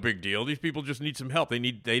 This is no big deal. These people just need some help. They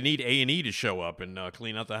need A&E to show up and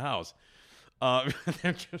clean out the house.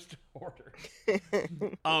 They're just hoarders.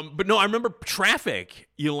 But no, I remember traffic,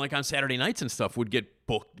 like on Saturday nights and stuff would get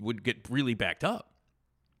really backed up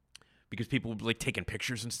because people would be like taking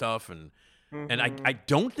pictures and stuff. And I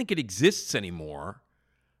don't think it exists anymore.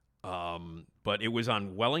 But it was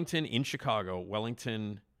on Wellington in Chicago.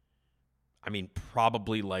 Wellington, I mean,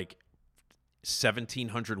 probably like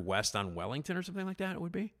 1700 West on Wellington or something like that it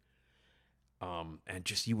would be. And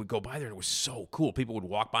just you would go by there and it was so cool. People would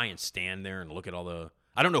walk by and stand there and look at I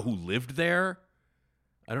don't know who lived there.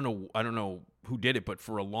 I don't know who did it, but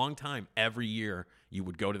for a long time, every year you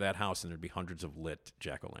would go to that house and there'd be hundreds of lit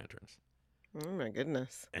jack-o'-lanterns. Oh my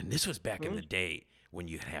goodness. And this was back in the day when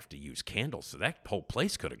you'd have to use candles, so that whole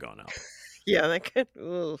place could have gone up. Yeah, that could.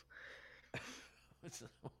 Ooh.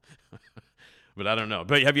 But I don't know.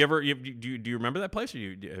 But have you ever? Do you remember that place? Or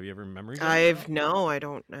have you ever memories? I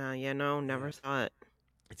don't. Never saw it.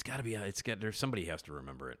 It's got to be. There's somebody has to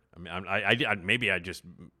remember it. I mean, maybe I just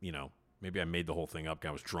maybe I made the whole thing up.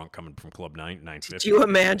 I was drunk coming from Club 950. Did you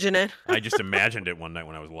imagine it? I just imagined it one night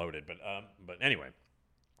when I was loaded. But anyway.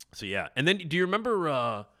 So yeah, and then do you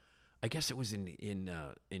remember? I guess it was in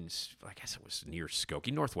I guess it was near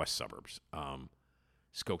Skokie, northwest suburbs,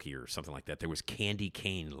 Skokie or something like that. There was Candy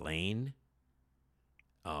Cane Lane.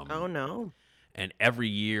 Oh no! And every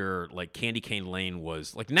year, like Candy Cane Lane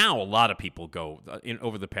was like now a lot of people go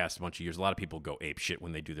over the past bunch of years. A lot of people go ape shit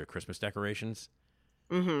when they do their Christmas decorations.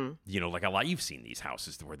 Mm-hmm. Like a lot. You've seen these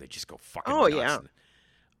houses where they just go fucking. Oh nuts.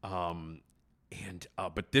 Yeah.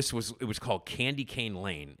 But it was called Candy Cane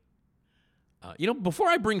Lane. Before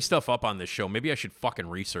I bring stuff up on this show, maybe I should fucking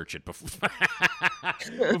research it before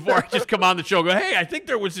I just come on the show and go, hey, I think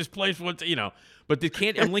there was this place once, But the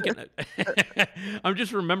I'm linking. I'm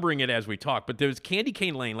just remembering it as we talk. But there's Candy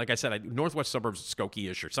Cane Lane, like I said, northwest suburbs,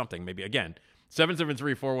 Skokie-ish or something. Maybe again,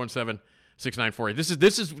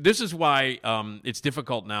 773-417-6948. This is why it's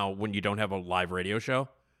difficult now when you don't have a live radio show.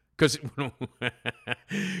 Because when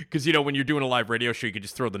you're doing a live radio show, you could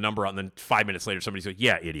just throw the number out, and then 5 minutes later, somebody's like,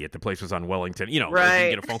 "Yeah, idiot, the place was on Wellington." Right.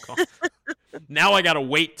 You get a phone call. Now I got to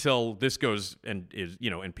wait till this goes and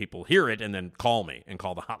people hear it, and then call me and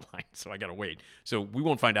call the hotline. So I got to wait. So we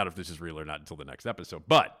won't find out if this is real or not until the next episode.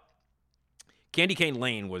 But Candy Cane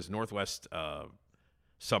Lane was northwest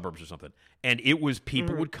suburbs or something, and it was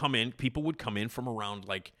people would come in. People would come in from around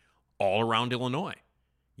all around Illinois.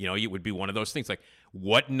 It would be one of those things like,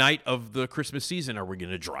 what night of the Christmas season are we going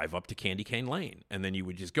to drive up to Candy Cane Lane? And then you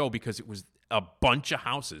would just go because it was a bunch of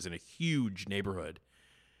houses in a huge neighborhood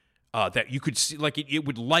that you could see, it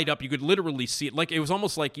would light up. You could literally see it. It was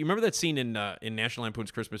almost like, you remember that scene in National Lampoon's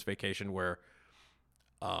Christmas Vacation where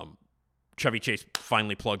Chevy Chase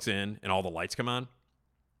finally plugs in and all the lights come on?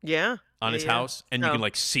 Yeah. On his house? And you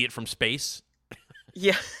can see it from space?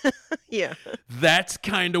 Yeah. Yeah. That's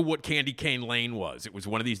kind of what Candy Cane Lane was. It was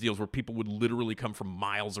one of these deals where people would literally come from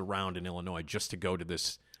miles around in Illinois just to go to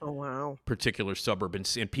this particular suburb.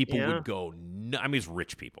 And people would go, I mean, it's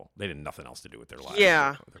rich people. They had nothing else to do with their lives.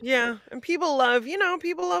 Yeah. Yeah. And people love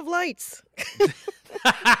lights.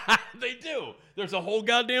 They do. There's a whole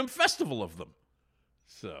goddamn festival of them.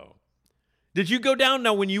 So, did you go down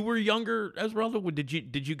now when you were younger, Esmeralda?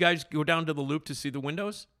 Did you guys go down to the Loop to see the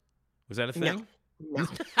windows? Was that a thing? No.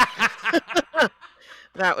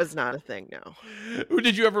 That was not a thing, no.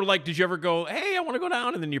 Did you ever go, hey, I want to go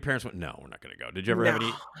down? And then your parents went, no, we're not going to go. Did you ever have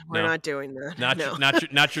any? We're not doing that.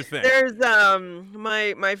 Not your thing. There's,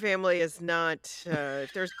 my family is not,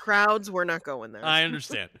 if there's crowds, we're not going there. I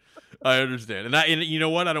understand. And you know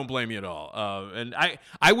what? I don't blame you at all. And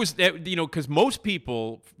I was, because most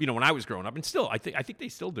people, when I was growing up, and still, I think they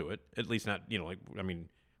still do it, at least not,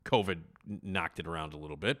 COVID knocked it around a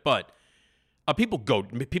little bit, but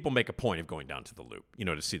people make a point of going down to the Loop,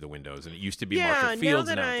 to see the windows, and it used to be Marshall Fields.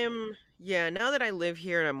 Now that I live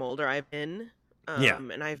here and I'm older, I've been,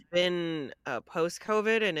 and I've been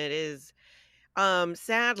post-COVID, and it is,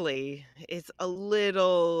 sadly, it's a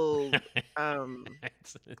little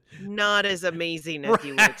not as amazing as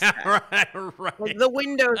you would expect. Right. Like, the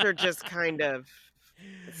windows are just kind of,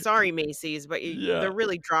 sorry, Macy's, but they're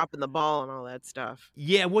really dropping the ball and all that stuff.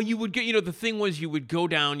 Yeah, well, you would get, the thing was, you would go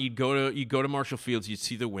down, you'd go to Marshall Fields, you'd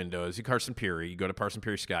see the windows, you go to Parson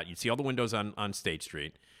Peary Scott, you'd see all the windows on State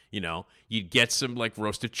Street, you'd get some like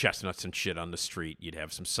roasted chestnuts and shit on the street, you'd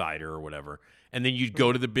have some cider or whatever, and then you'd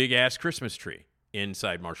go to the big ass Christmas tree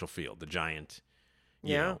inside Marshall Field, the giant,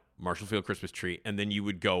 Marshall Field Christmas tree, and then you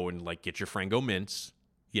would go and like get your Frango mints,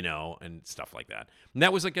 and stuff like that. And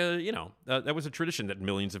that was like that was a tradition that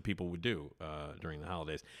millions of people would do during the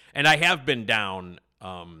holidays. And I have been down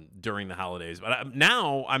during the holidays, but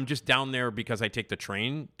now I'm just down there because I take the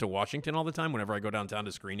train to Washington all the time whenever I go downtown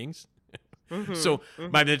to screenings. Mm-hmm, so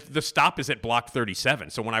the stop is at block 37.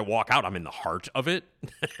 So when I walk out, I'm in the heart of it.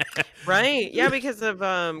 Right. Yeah, because of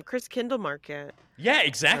Chris Kindle Market. Yeah,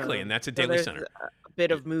 exactly. And that's at Daily Center.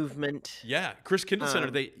 Bit of movement. Yeah, Chris Kindle Center.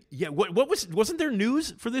 Wasn't there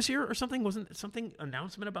news for this year or something? Wasn't something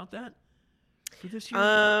announcement about that for this year?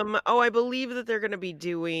 I believe that they're going to be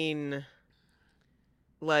doing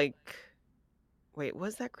was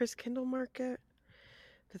that Chris Kindle Market?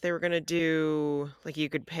 That they were going to do like you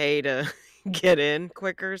could pay to get in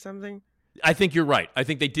quicker or something? I think you're right. I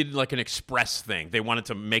think they did like an express thing. They wanted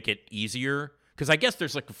to make it easier. Because I guess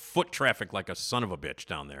there's like foot traffic like a son of a bitch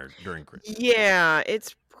down there during Christmas. Yeah,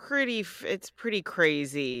 it's pretty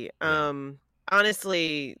crazy. Yeah.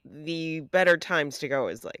 Honestly, the better times to go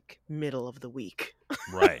is like middle of the week.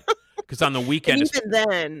 Right. Because on the weekend, even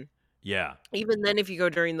then, if you go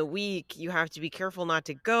during the week, you have to be careful not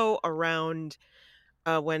to go around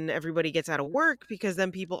when everybody gets out of work, because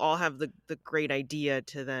then people all have the great idea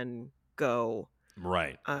to then go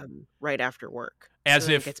right after work. As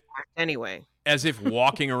if it gets packed anyway. As if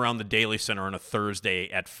walking around the Daily Center on a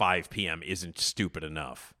Thursday at 5 p.m. isn't stupid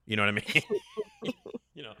enough. You know what I mean?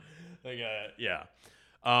 Yeah.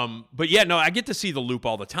 But yeah, no, I get to see the Loop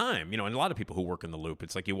all the time. And a lot of people who work in the Loop,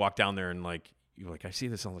 it's like you walk down there and like you're like, I see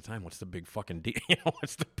this all the time. What's the big fucking deal?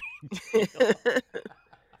 What's the big deal?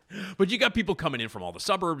 But you got people coming in from all the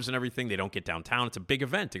suburbs and everything. They don't get downtown. It's a big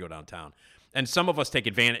event to go downtown. And some of us take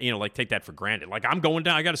advantage, take that for granted. Like, I'm going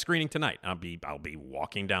down. I got a screening tonight. I'll be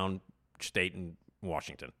walking down State in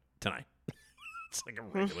Washington tonight. It's like a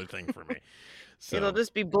regular thing for me. So, it'll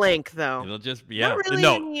just be blank, though. It'll just be not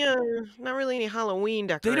really any Halloween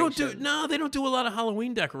decorations. They don't do a lot of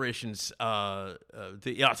Halloween decorations. I'll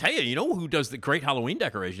tell you, who does the great Halloween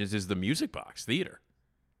decorations is the Music Box Theater.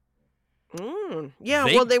 Yeah,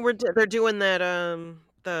 they're doing that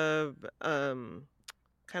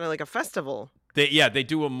kind of like a festival. They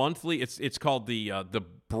do a monthly. It's called the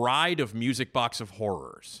Bride of Music Box of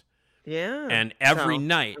Horrors. Yeah. And every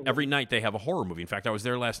night they have a horror movie. In fact, I was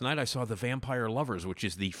there last night. I saw The Vampire Lovers, which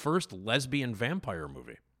is the first lesbian vampire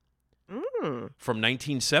movie. From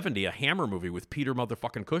 1970, a Hammer movie with Peter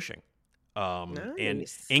motherfucking Cushing. Nice. And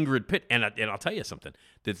Ingrid Pitt. And I'll tell you something.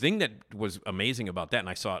 The thing that was amazing about that, and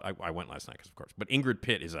I saw it, I went last night, because of course, but Ingrid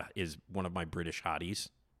Pitt is one of my British hotties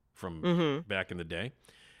from back in the day.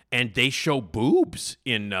 And they show boobs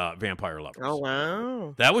in Vampire Lovers. Oh,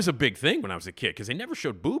 wow. That was a big thing when I was a kid, because they never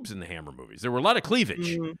showed boobs in the Hammer movies. There were a lot of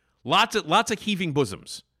cleavage. Lots of heaving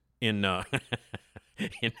bosoms in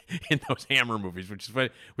in those Hammer movies, which is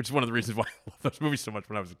one of the reasons why I love those movies so much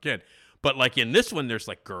when I was a kid. But like in this one, there's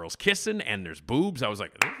like girls kissing and there's boobs. I was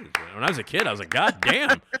like, when I was a kid, I was like, God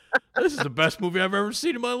damn, this is the best movie I've ever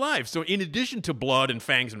seen in my life. So in addition to blood and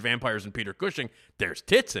fangs and vampires and Peter Cushing, there's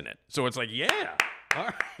tits in it. So it's like, yeah. All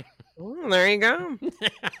right. Ooh, there you go.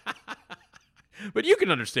 But you can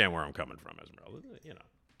understand where I'm coming from, Esmeralda.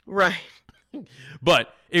 Right.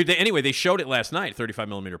 But anyway, they showed it last night, 35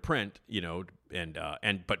 millimeter print.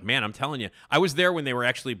 But man, I'm telling you, I was there when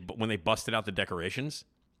they busted out the decorations.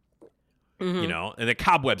 And the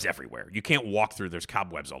cobwebs everywhere. You can't walk through. There's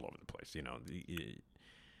cobwebs all over the place.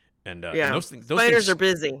 And Yeah. those Spiders things, are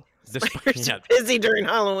busy. the Spiders yeah. are busy during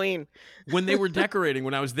Halloween. When they were decorating,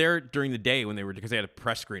 when I was there during the day, because they had a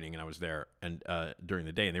press screening and I was there and during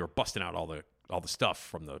the day, and they were busting out all the stuff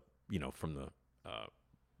from the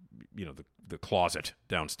the closet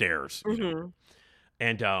downstairs,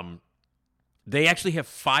 and they actually have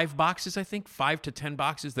 5 boxes, I think 5 to 10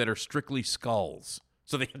 boxes that are strictly skulls.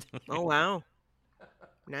 So they Oh wow,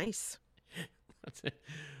 nice. That's it.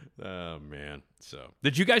 Oh man! So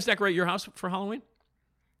did you guys decorate your house for Halloween?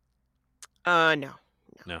 No.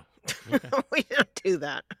 No. Okay. We don't do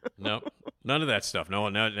that. No, none of that stuff. No.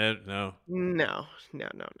 No.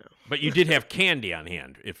 But you did have candy on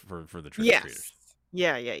hand for the trick-or-treaters. Yes.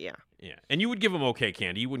 Yeah. Yeah. And you would give them okay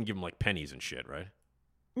candy. You wouldn't give them like pennies and shit, right?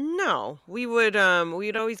 No, we'd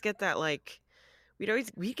always get that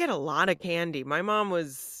we get a lot of candy. My mom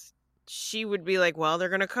she would be like, well, they're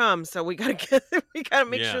going to come, so we got to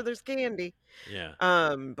make sure there's candy. Yeah.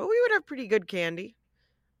 But we would have pretty good candy.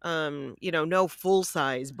 No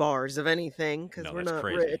full-size bars of anything because we're not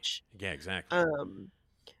crazy. rich. Yeah, exactly.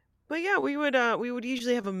 But yeah, we would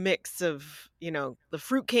usually have a mix of, the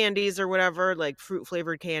fruit candies or whatever, like fruit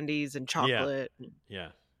flavored candies and chocolate. Yeah.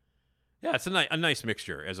 Yeah, it's a nice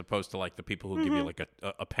mixture as opposed to like the people who give you like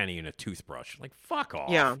a penny and a toothbrush. Like, fuck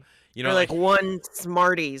off. Yeah. Or like one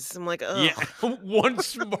Smarties. I'm like, ugh. Yeah,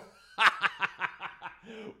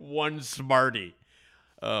 one Smartie.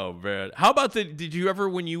 Oh man. How about did you ever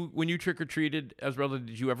when you trick or treated, Esmeralda,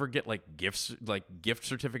 did you ever get like gifts, like gift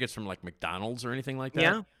certificates from like McDonald's or anything like that?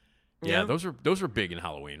 Yeah. Yeah, those were big in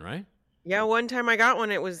Halloween, right? Yeah, one time I got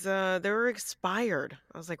one. It was they were expired.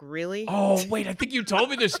 I was like, really? Oh wait, I think you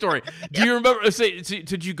told me this story. Do you remember?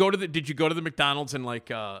 Did you go to the McDonald's and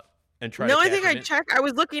like and try? No, to I think cash I it checked. I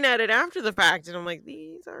was looking at it after the fact, and I'm like,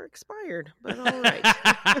 these are expired. But all right.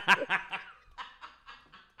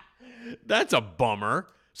 That's a bummer.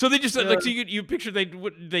 So they just like so you picture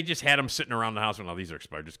they just had them sitting around the house and these are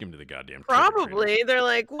expired. Just give them to the goddamn. Probably they're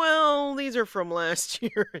like, well, these are from last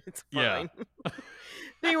year. It's fine. Yeah.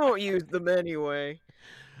 They won't use them anyway.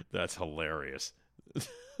 That's hilarious.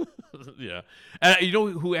 Yeah. You know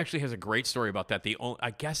who actually has a great story about that?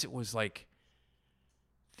 I guess it was like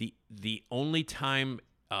the only time.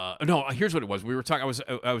 No, here's what it was. We were talking.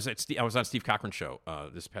 I was on Steve Cochran's show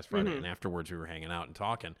this past Friday, and afterwards we were hanging out and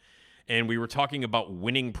talking, and we were talking about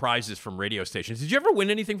winning prizes from radio stations. Did you ever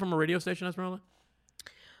win anything from a radio station, Esmeralda?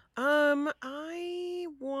 I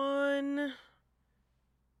won.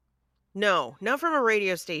 No, not from a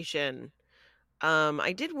radio station.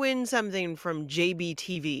 I did win something from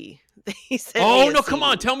JBTV. They sent me a come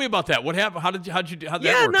on, tell me about that. What happened? How'd that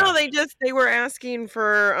work out? They were asking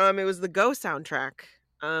for it was the Go soundtrack.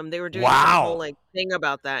 They were doing a whole thing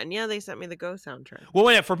about that, and they sent me the Go soundtrack.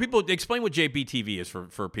 Well, yeah, for people, explain what JBTV is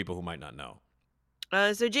for people who might not know.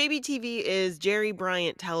 So JBTV is Jerry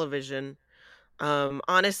Bryant Television.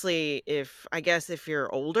 Honestly, if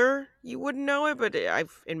you're older, you wouldn't know it, but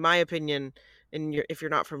in my opinion, if you're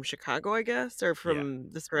not from Chicago, I guess, or from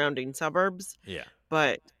the surrounding suburbs. Yeah.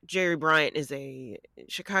 But Jerry Bryant is a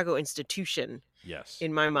Chicago institution. Yes.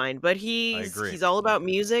 In my mind. But he's all about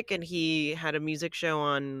music, and he had a music show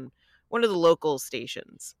on one of the local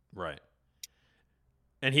stations. Right.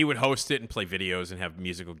 And he would host it and play videos and have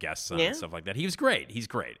musical guests on and stuff like that. He was great. He's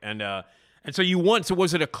great. And so you won. So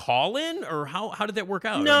was it a call-in or how did that work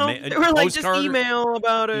out? No, they were like just email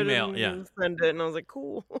about it. And send it, and I was like,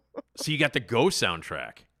 cool. So you got the Go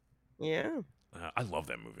soundtrack. Yeah. I love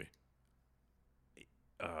that movie.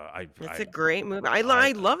 It's a great movie. I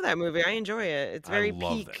love that movie. I enjoy it. It's very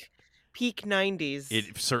peak 90s.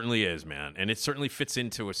 It certainly is, man, and it certainly fits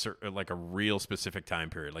into a real specific time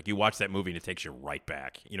period. Like you watch that movie and it takes you right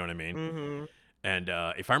back. You know what I mean? Mm-hmm. And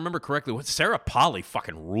if I remember correctly, Sarah Polley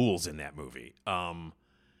fucking rules in that movie.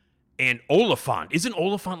 And Oliphant, isn't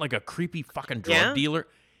Oliphant like a creepy fucking drug dealer?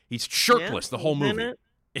 He's shirtless the whole movie.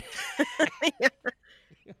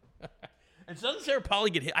 And doesn't Sarah Polley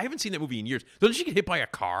get hit? I haven't seen that movie in years. Doesn't she get hit by a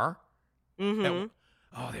car? Mm-hmm.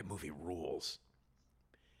 That movie rules.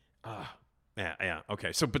 Yeah.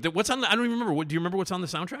 Okay. So, but what's on the? I don't even remember. Do you remember what's on the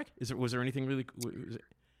soundtrack? Was there anything really?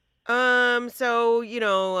 So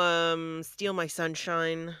 "Steal My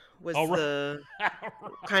Sunshine" was the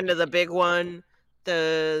kind of the big one.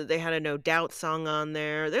 They had a No Doubt song on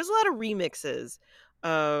there. There's a lot of remixes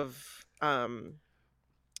of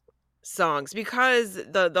songs because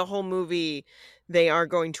the whole movie they are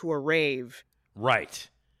going to a rave, right?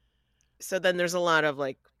 So then there's a lot of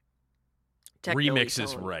like remixes,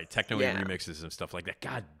 songs. Right? Techno remixes and stuff like that.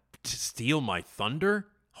 God, Steal My Thunder,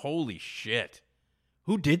 holy shit!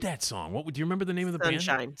 Who did that song? Do you remember the name of the band?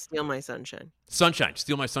 Sunshine. Steal My Sunshine. Sunshine.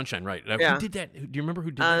 Steal My Sunshine, right. Yeah. Who did that? Do you remember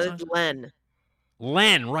who did that song? Len.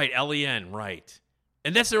 Len, right. Len, right.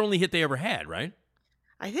 And that's their only hit they ever had, right?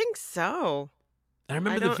 I think so. And I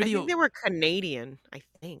remember the video. I think they were Canadian, I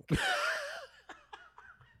think.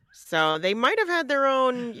 So they might have had their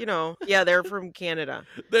own, they're from Canada.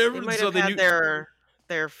 They might have had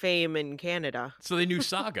their fame in Canada. So they knew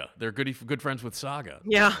Saga. They're good friends with Saga.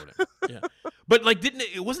 Yeah. Yeah. But like,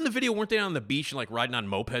 wasn't the video? Weren't they on the beach and like riding on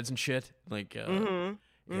mopeds and shit? Like,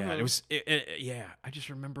 Mm-hmm. yeah, it was. Yeah, I just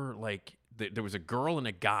remember like there was a girl and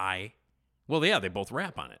a guy. Well, yeah, they both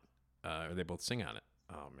rap on it. They both sing on it.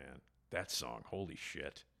 Oh man, that song! Holy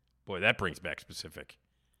shit, boy, that brings back a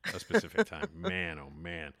specific time. Man, oh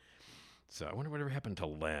man. So I wonder whatever happened to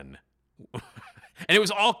Len. And it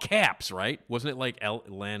was all caps, right? Wasn't it like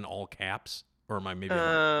Len all caps? Or am I maybe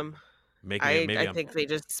I think they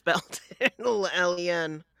just spelled it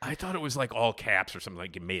Len. I thought it was like all caps or something.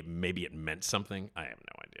 Like maybe it meant something. I have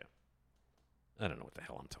no idea. I don't know what the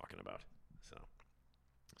hell I'm talking about. So,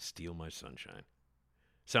 Steal My Sunshine.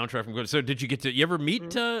 Soundtrack from good. So did you ever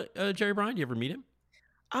meet Jerry Bryan? You ever meet him?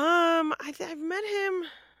 I've met him.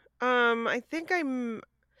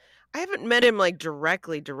 I haven't met him like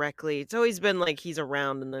directly. It's always been like he's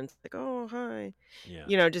around and then it's like, oh, hi.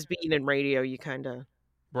 Yeah. Just being in radio, you kind of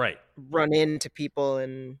right run into people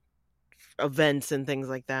and events and things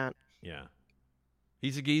like that. Yeah. I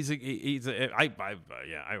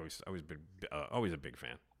always a big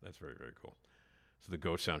fan. That's very, very cool. So the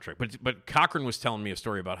Ghost soundtrack. But Cochran was telling me a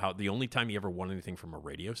story about how the only time he ever won anything from a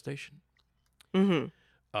radio station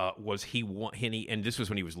was and this was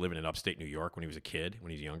when he was living in upstate New York when he was a kid,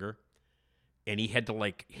 when he was younger, and he had to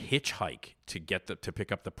like hitchhike to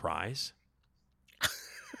pick up the prize.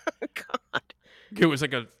 God. It was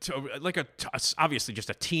obviously just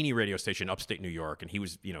a teeny radio station, upstate New York, and he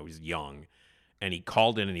was he was young, and he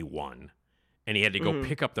called in and he won, and he had to go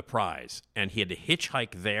pick up the prize, and he had to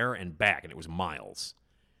hitchhike there and back, and it was miles.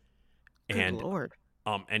 Good Lord.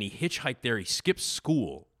 And he hitchhiked there. He skipped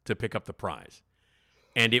school to pick up the prize.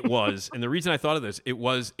 And it was, and the reason I thought of this, it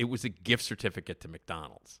was a gift certificate to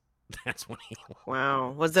McDonald's. That's when he won.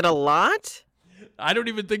 Wow. Was it a lot? I don't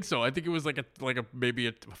even think so. I think it was maybe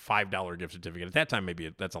a $5 gift certificate. At that time,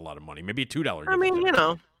 maybe that's a lot of money. Maybe a $2 gift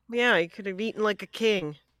certificate. Yeah, he could have eaten like a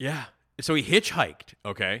king. Yeah. So he hitchhiked,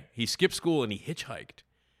 okay? He skipped school and he hitchhiked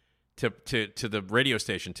to the radio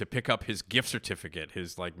station to pick up his gift certificate,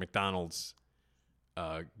 his like McDonald's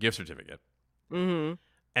gift certificate. Mm-hmm.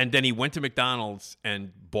 And then he went to McDonald's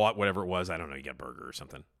and bought whatever it was. I don't know. He got a burger or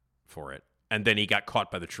something for it. And then he got caught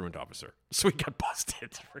by the truant officer. So he got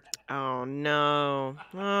busted. Oh, no.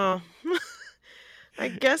 Oh, I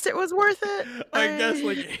guess it was worth it. I guess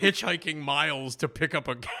like hitchhiking miles to pick up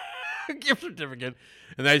a gift certificate.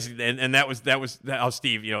 And that was how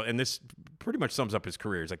Steve, and this pretty much sums up his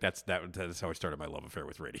career. It's like that's how I started my love affair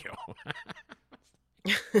with radio.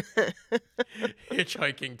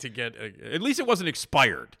 Hitchhiking to get at least it wasn't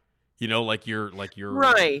expired, like you're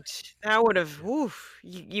right. That would have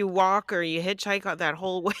you walk or you hitchhike that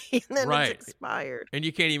whole way and then it's expired, and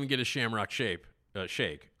you can't even get a Shamrock shake,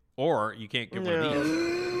 or you can't get one of these.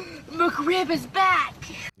 McRib is back.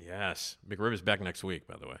 Yes, McRib is back next week,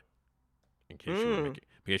 by the way. In case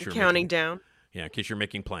you're counting down. Yeah, in case you're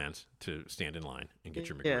making plans to stand in line and get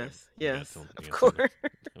your McRib. Yes, of course.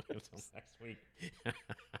 Until next week.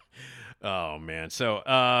 Oh man. So,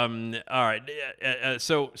 all right.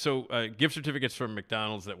 So gift certificates from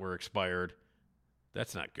McDonald's that were expired.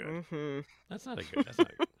 That's not good. Mm-hmm. That's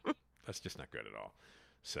just not good at all.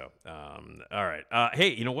 So, all right.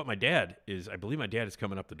 Hey, you know what? I believe my dad is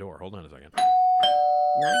coming up the door. Hold on a second.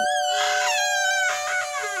 Nice.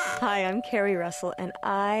 Hi, I'm Carrie Russell, and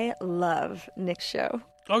I love Nick's show.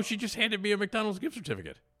 Oh, she just handed me a McDonald's gift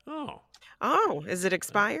certificate. Oh, is it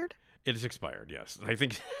expired? It is expired, yes. I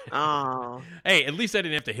think. Oh. Hey, at least I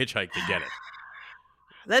didn't have to hitchhike to get it.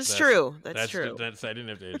 That's true. That's true. I didn't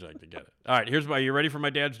have to hitchhike to get it. All right, are you ready for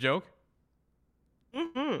my dad's joke?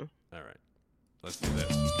 Mm-hmm. All right, let's do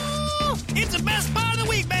this. It's the best part of the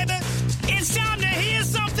week, baby. It's time to hear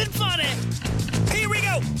something funny. Here we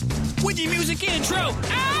go with your music intro.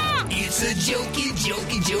 Ah! It's a jokey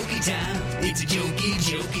time. It's a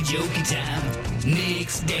jokey time.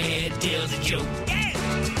 Nick's dad tells a joke. Yeah!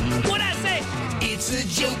 What'd I say? It's a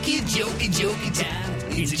jokey time.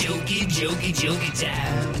 It's a jokey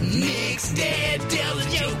time. Nick's dad tells a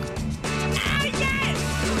joke. Oh, yes!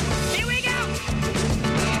 Here we go!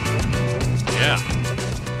 Yeah.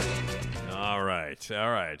 All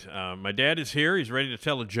right. My dad is here. He's ready to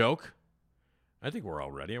tell a joke. I think we're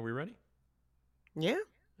all ready. Are we ready? Yeah.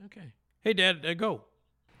 Okay. Hey, Dad, go.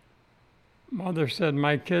 Mother said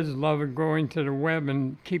my kids love going to the web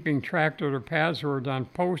and keeping track of their passwords on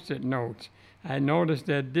Post-it notes. I noticed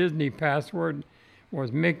that Disney password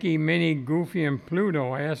was Mickey, Minnie, Goofy, and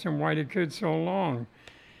Pluto. I asked them why the kids so long.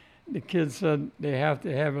 The kids said they have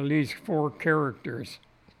to have at least 4 characters.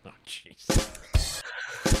 Oh, jeez.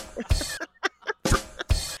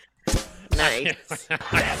 Nice.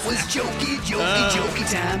 That was jokey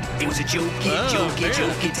time. It was a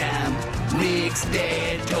jokey time. Nick's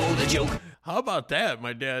dad told a joke. How about that?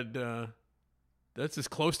 My dad, that's as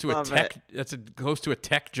close to a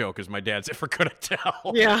tech joke as my dad's ever gonna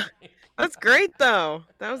tell. Yeah. That's great, though.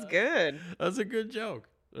 That was good. That's a good joke.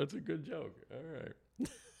 All right.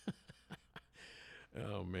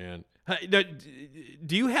 Oh, man.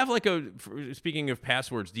 Do you have like speaking of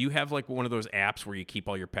passwords, do you have like one of those apps where you keep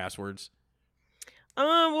all your passwords?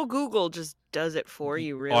 Well, Google just does it for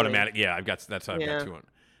you, really. Automatic. Yeah, that's how I've got to it.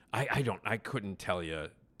 I couldn't tell you.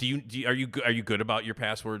 Are you good about your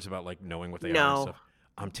passwords, about like knowing what they are and stuff?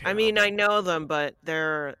 I'm terrible. I mean, I know them, but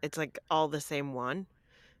it's like all the same one.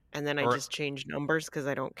 And then I just change numbers because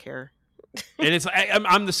I don't care. And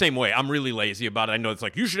I'm the same way. I'm really lazy about it. I know it's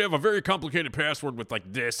like, you should have a very complicated password with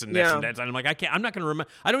like this and this and that. And I'm like, I'm not going to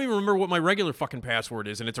remember. I don't even remember what my regular fucking password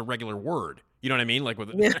is, and it's a regular word. You know what I mean? Like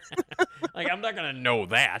like I'm not going to know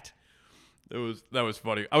that. That was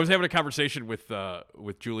funny. I was having a conversation with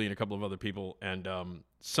Julie and a couple of other people, and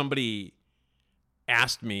somebody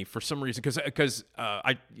asked me for some reason because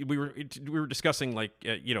we were discussing like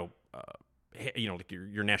like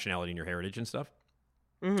your nationality and your heritage and stuff.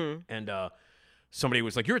 Mm-hmm. And somebody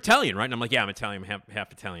was like, "You're Italian, right?" And I'm like, "Yeah, I'm Italian,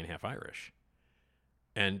 half Italian, half Irish."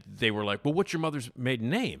 And they were like, "Well, what's your mother's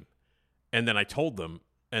maiden name?" And then I told them,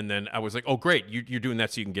 and then I was like, "Oh, great, you're doing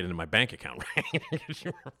that so you can get into my bank account, right?"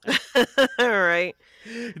 All right.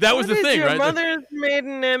 That was the thing, your right? Your mother's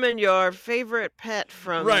maiden name and your favorite pet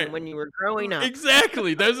from when you were growing up.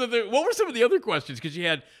 Exactly. What were some of the other questions? Because you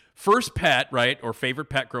had first pet, right, or favorite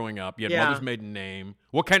pet growing up. You had mother's maiden name.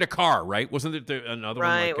 What kind of car, right? Wasn't there another one?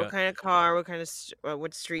 Right. What kind of car? What kind of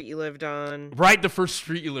what street you lived on? Right. The first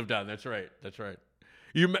street you lived on. That's right.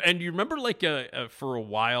 You remember like for a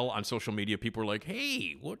while on social media, people were like,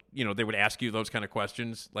 "Hey, what?" They would ask you those kind of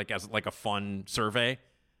questions, like as like a fun survey.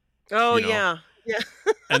 Oh yeah.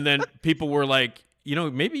 And then people were like,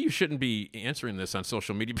 maybe you shouldn't be answering this on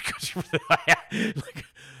social media because like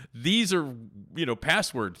these are,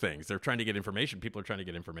 password things. They're trying to get information. People are trying to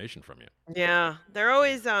get information from you. Yeah. They're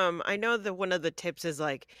always, I know that one of the tips is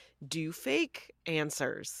like, do fake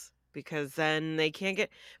answers because then they can't get,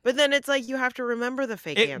 but then it's like, you have to remember the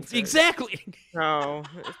fake answers. Exactly. So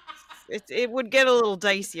it would get a little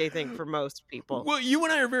dicey, I think, for most people. Well, you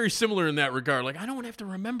and I are very similar in that regard. Like, I don't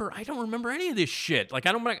remember any of this shit. Like,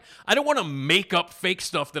 I don't want to make up fake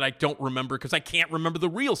stuff that I don't remember because I can't remember the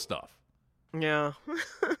real stuff. Yeah.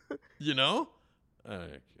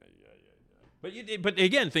 But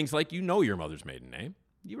again, things like your mother's maiden name.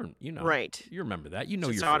 Right. You remember that.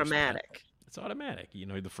 It's your automatic. First it's automatic.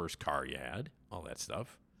 The first car you had, all that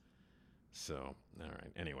stuff. So, all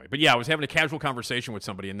right. Anyway, but yeah, I was having a casual conversation with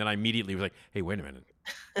somebody, and then I immediately was like, "Hey, wait a minute.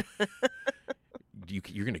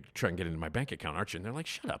 You're going to try and get into my bank account, aren't you?" And they're like,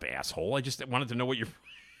 "Shut up, asshole. I just wanted to know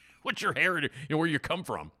what's your heritage, where you come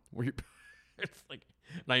from." It's like,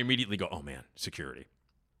 and I immediately go, "Oh man, security."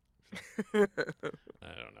 I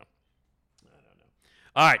don't know.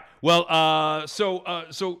 All right. Well, so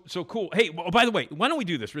cool. Hey, by the way, why don't we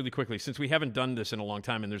do this really quickly since we haven't done this in a long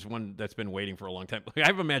time, and there's one that's been waiting for a long time. I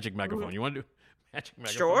have a magic megaphone. You want to do magic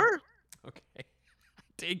megaphone? Sure. Okay.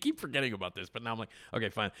 I keep forgetting about this, but now I'm like, okay,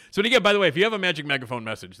 fine. So again, by the way, if you have a magic megaphone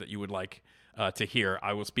message that you would like to hear,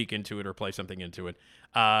 I will speak into it or play something into it.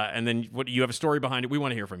 And then what you have a story behind it, we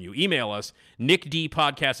want to hear from you. Email us,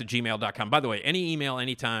 nickdpodcast@gmail.com. By the way, any email,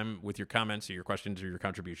 anytime with your comments or your questions or your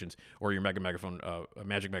contributions or your magic megaphone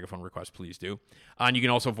request, please do. And you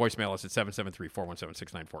can also voicemail us at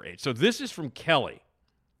 773-417-6948. So this is from Kelly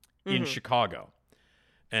in Chicago.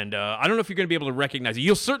 And I don't know if you're going to be able to recognize it.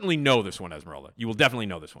 You'll certainly know this one, Esmeralda. You will definitely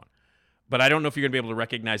know this one. But I don't know if you're going to be able to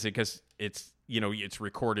recognize it because it's, it's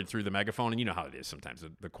recorded through the megaphone, and you know how it is sometimes,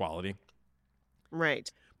 the quality. Right.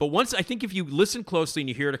 But I think if you listen closely and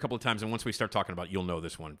you hear it a couple of times, and once we start talking about it, you'll know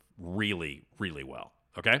this one really, really well.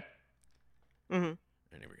 Okay? Mm-hmm. And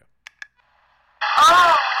here we go.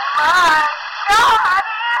 Oh, my God!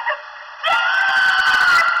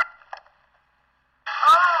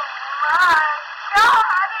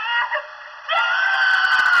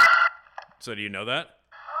 So do you know that?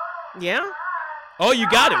 Yeah. Oh, you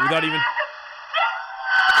got it without even...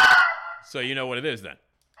 So you know what it is then?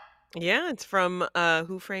 Yeah, it's from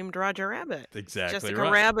Who Framed Roger Rabbit. Exactly Jessica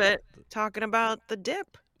right. Rabbit talking about the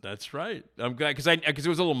dip. That's right. I'm glad because it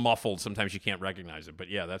was a little muffled. Sometimes you can't recognize it, but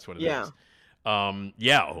yeah, that's what it is.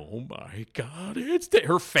 Yeah. Oh my God, it's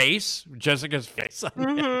her face, Jessica's face.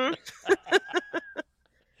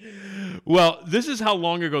 Well, this is how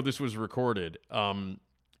long ago this was recorded.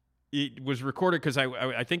 It was recorded because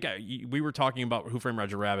I think we were talking about Who Framed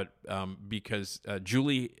Roger Rabbit because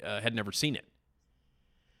Julie had never seen it.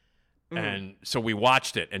 And so we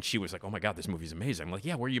watched it, and she was like, "Oh my God, this movie's amazing." I'm like,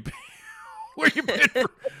 "Yeah, where you been? Where you been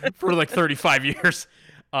for like 35 years?"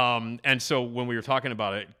 And so when we were talking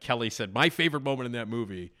about it, Kelly said, "My favorite moment in that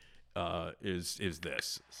movie is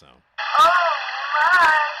this." So. Oh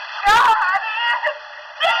my God!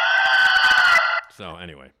 So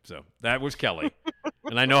anyway, so that was Kelly,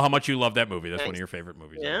 and I know how much you love that movie. That's one of your favorite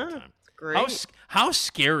movies of all time. Great. How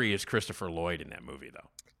scary is Christopher Lloyd in that movie, though?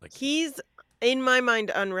 Like he's in my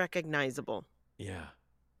mind unrecognizable. Yeah.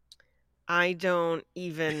 I don't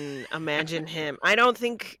even imagine him. I don't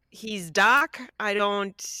think he's Doc. I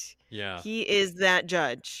don't. Yeah. He is that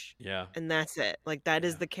judge. Yeah. And that's it. Like that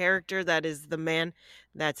is the character. That is the man.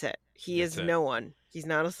 That's it. That's no one. He's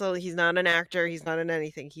not he's not an actor. He's not in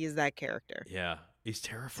anything. He is that character. Yeah. He's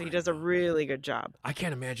terrifying. So he does a really good job. I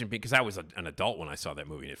can't imagine because I was an adult when I saw that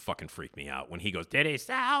movie, and it fucking freaked me out when he goes, "Did it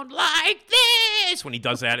sound like this?" When he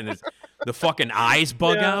does that, and the fucking eyes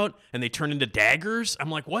bug out, and they turn into daggers.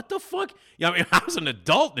 I'm like, what the fuck? Yeah, I mean, I was an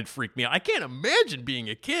adult, and it freaked me out. I can't imagine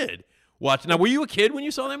being a kid watching. Now, were you a kid when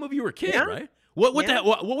you saw that movie? You were a kid, right? What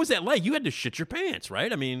was that like? You had to shit your pants,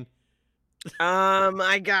 right? I mean, I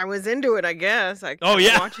was into it, I guess. I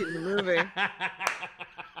watching the movie.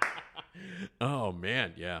 Oh,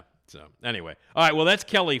 man, yeah. So, anyway. All right, well, that's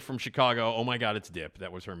Kelly from Chicago. Oh, my God, it's Dip.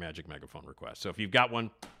 That was her magic megaphone request. So, if you've got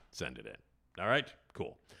one, send it in. All right?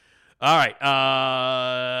 Cool. All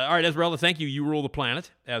right, Esmeralda, thank you. You rule the planet,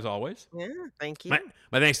 as always. Yeah, thank you.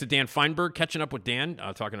 My thanks to Dan Fienberg, catching up with Dan,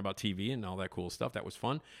 talking about TV and all that cool stuff. That was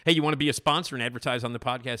fun. Hey, you want to be a sponsor and advertise on the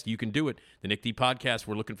podcast? You can do it. The Nick D Podcast,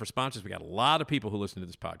 we're looking for sponsors. We got a lot of people who listen to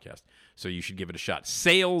this podcast, so you should give it a shot.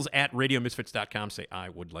 Sales@radiomisfits.com. Say, I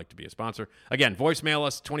would like to be a sponsor. Again, voicemail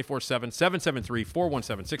us 24/7,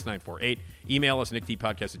 773-417-6948. Email us,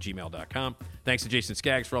 nickdpodcast@gmail.com. Thanks to Jason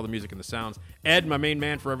Skaggs for all the music and the sounds. Ed, my main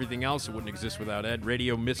man for everything else. It wouldn't exist without Ed.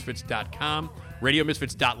 RadioMisfits.com.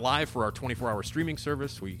 RadioMisfits.live for our 24-hour streaming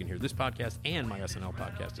service where you can hear this podcast and my SNL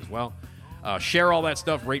podcast as well. Share all that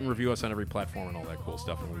stuff, rate and review us on every platform and all that cool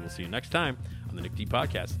stuff. And we will see you next time on the Nick D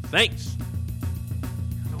Podcast. Thanks.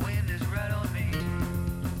 The wind is right on